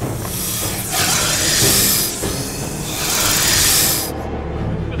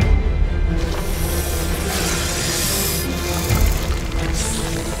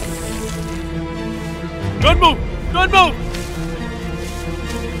 Don't move! Don't move!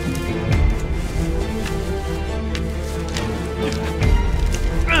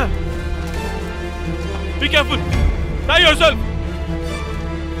 Be careful! Tie yourself!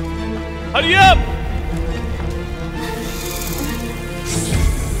 Hurry up!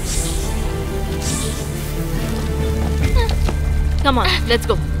 Come on, let's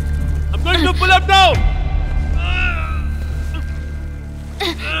go. I'm going to pull up now!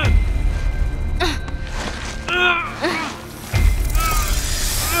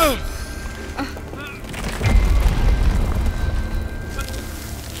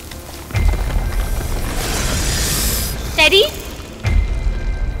 Daddy?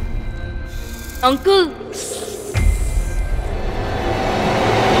 Uncle?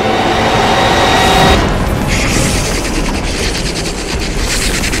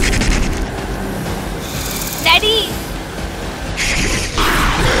 Daddy?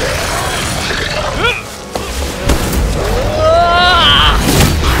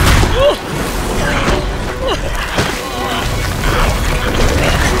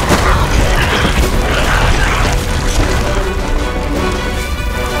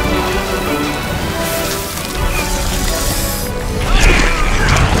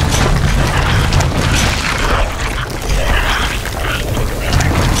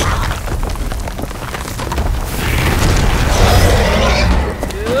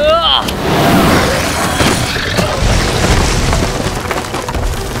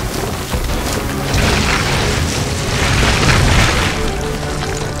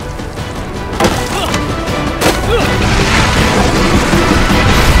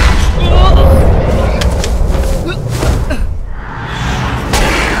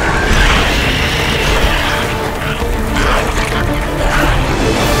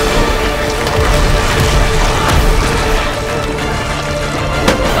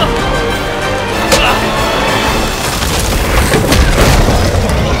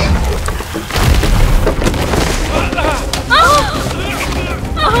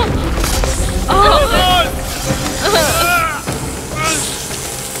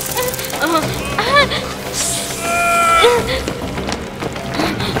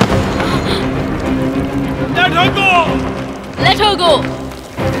 her go.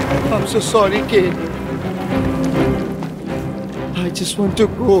 I'm so sorry, kid. I just want to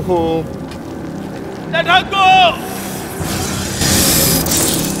go home. Let her go!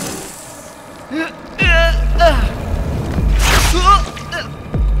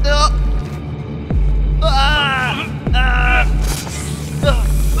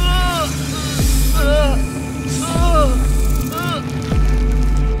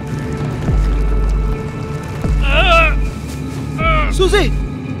 Susie!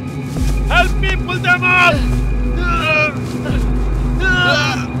 Help me pull them up!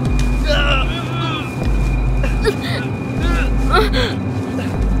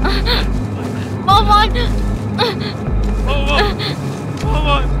 Move on. Come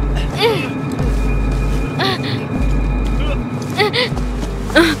on!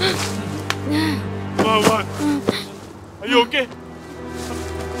 Mama, are you okay?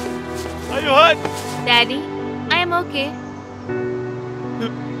 Are you hurt? Daddy, I am okay.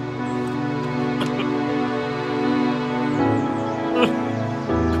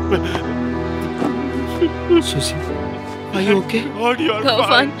 Susie, are you okay? God, you are Go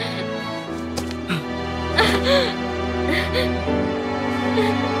fine. fun.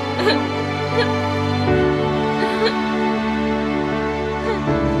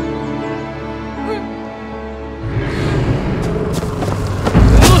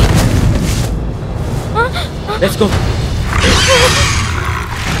 Let's go.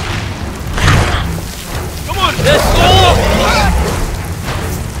 Come on, let's go!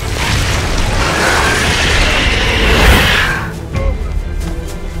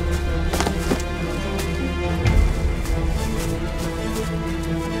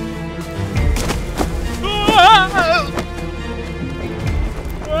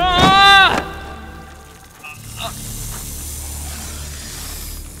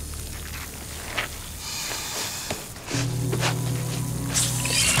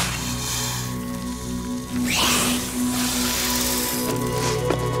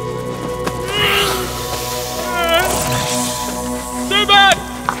 Stay back!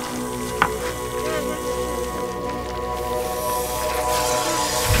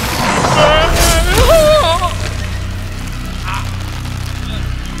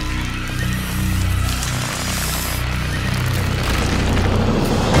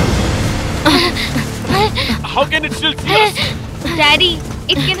 How can it still see us? Daddy,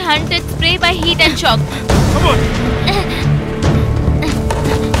 it can hunt its prey by heat and shock. Come on!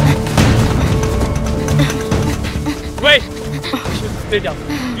 Wait. Stay down.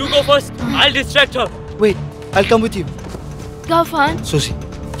 You go first. I'll distract her. Wait, I'll come with you. Go fun. Susie,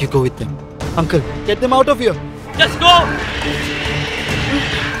 you go with them. Uncle, get them out of here. Just go.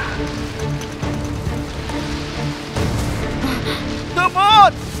 Come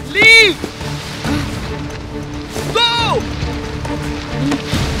on! Leave! Go!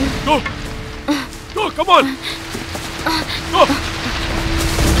 Go! Go, come on! Go!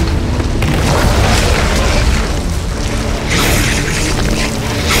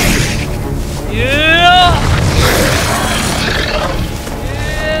 Yeah.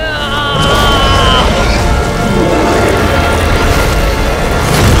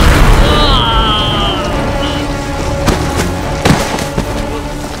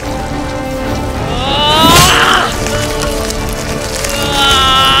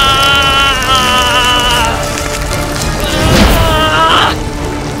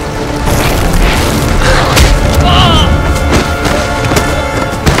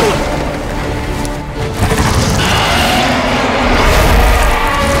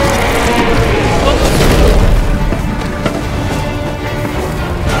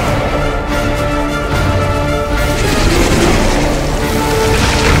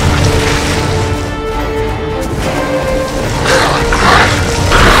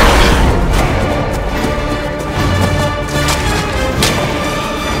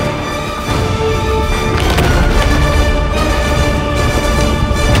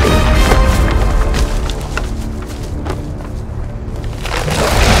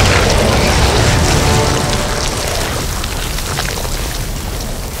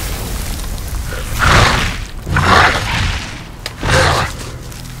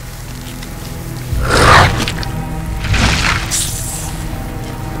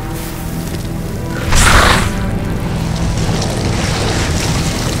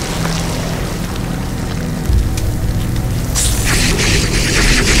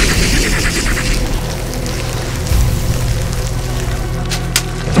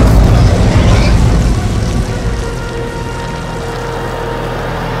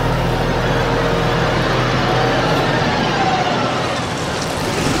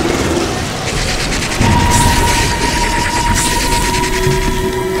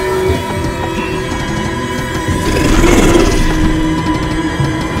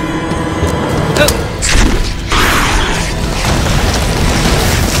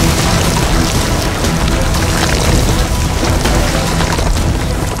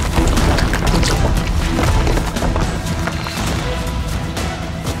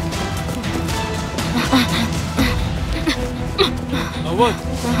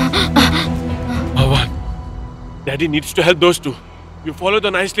 Bhavan, Daddy needs to help those two. You follow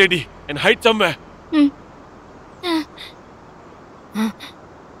the nice lady and hide somewhere.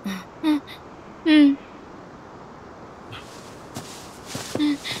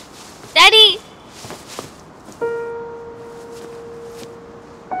 Daddy!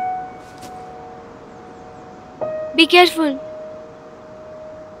 Be careful.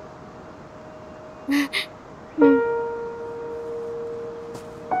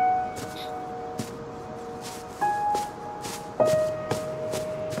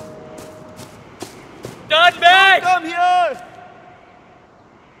 Turn back! Come here!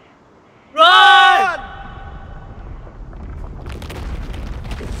 Run!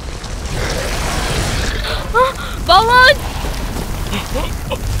 Bhavan!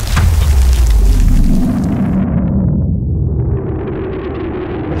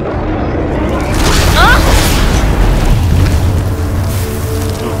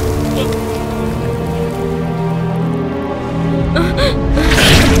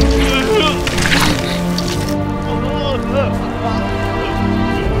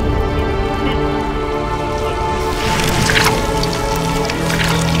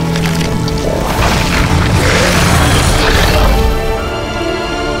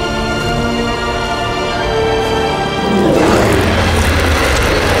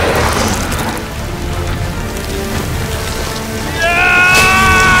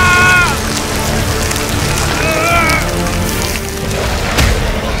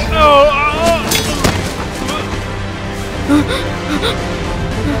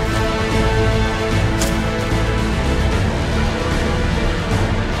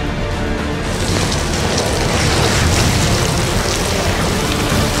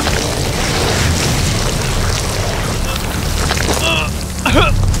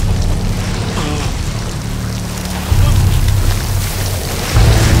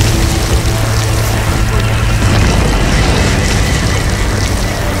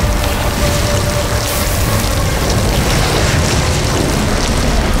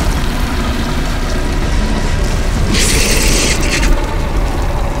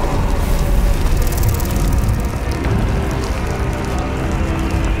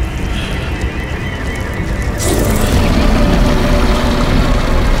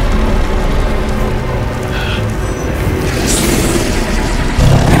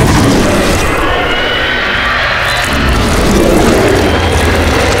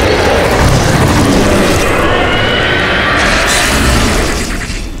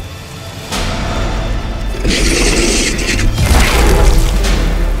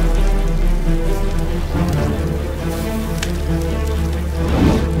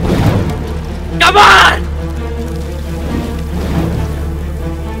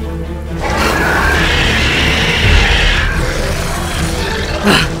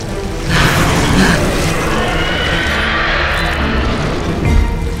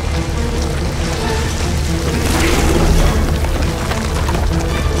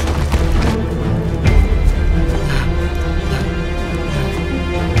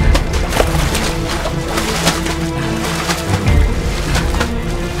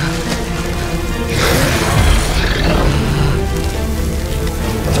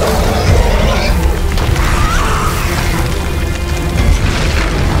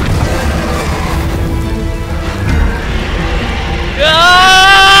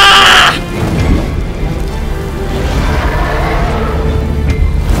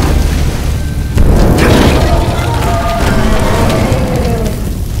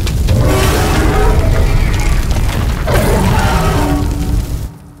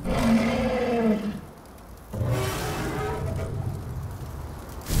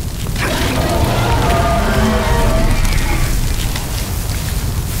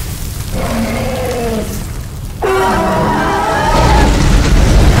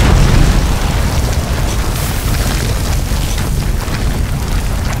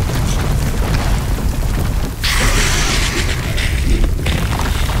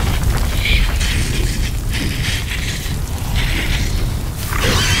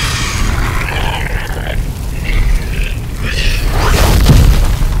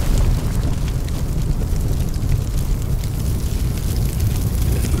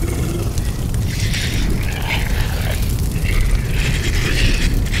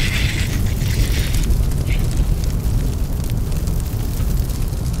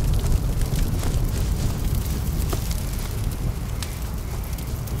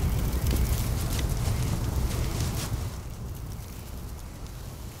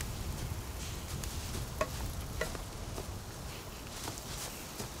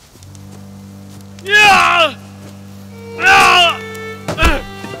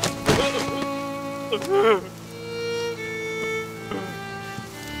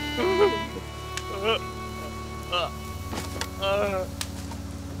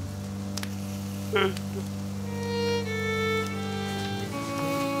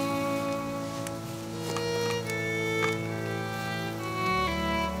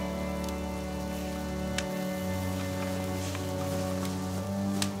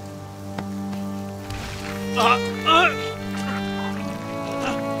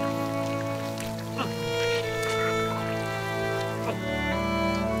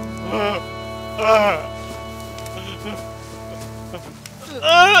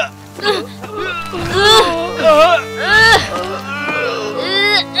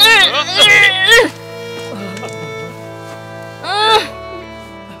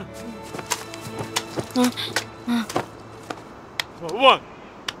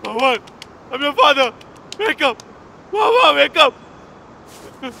 Bhavan, I'm your father. Wake up. Mama, wake up.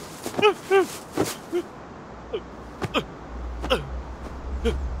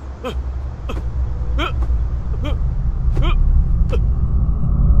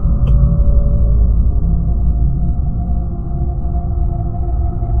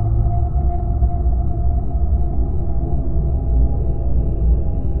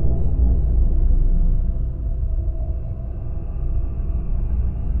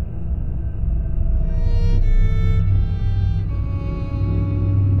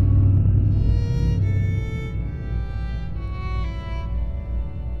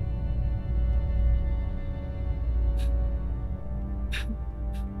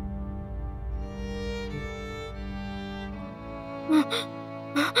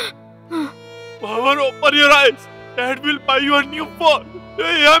 Bhavan, open your eyes. Dad will buy you a new phone. Do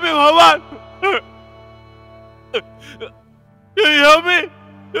you hear me, Bhavan? Do you hear me?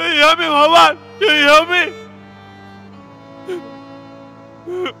 Do you hear me, Bhavan? Do you hear me?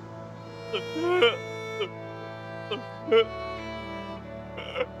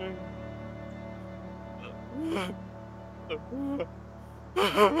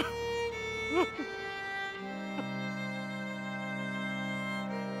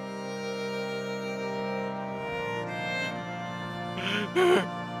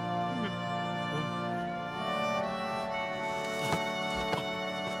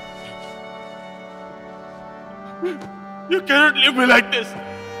 You cannot leave me like this.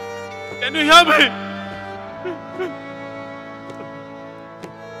 Can you hear me?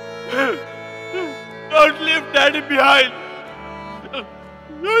 Don't leave Daddy behind.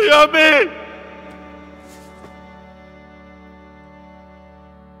 You hear me?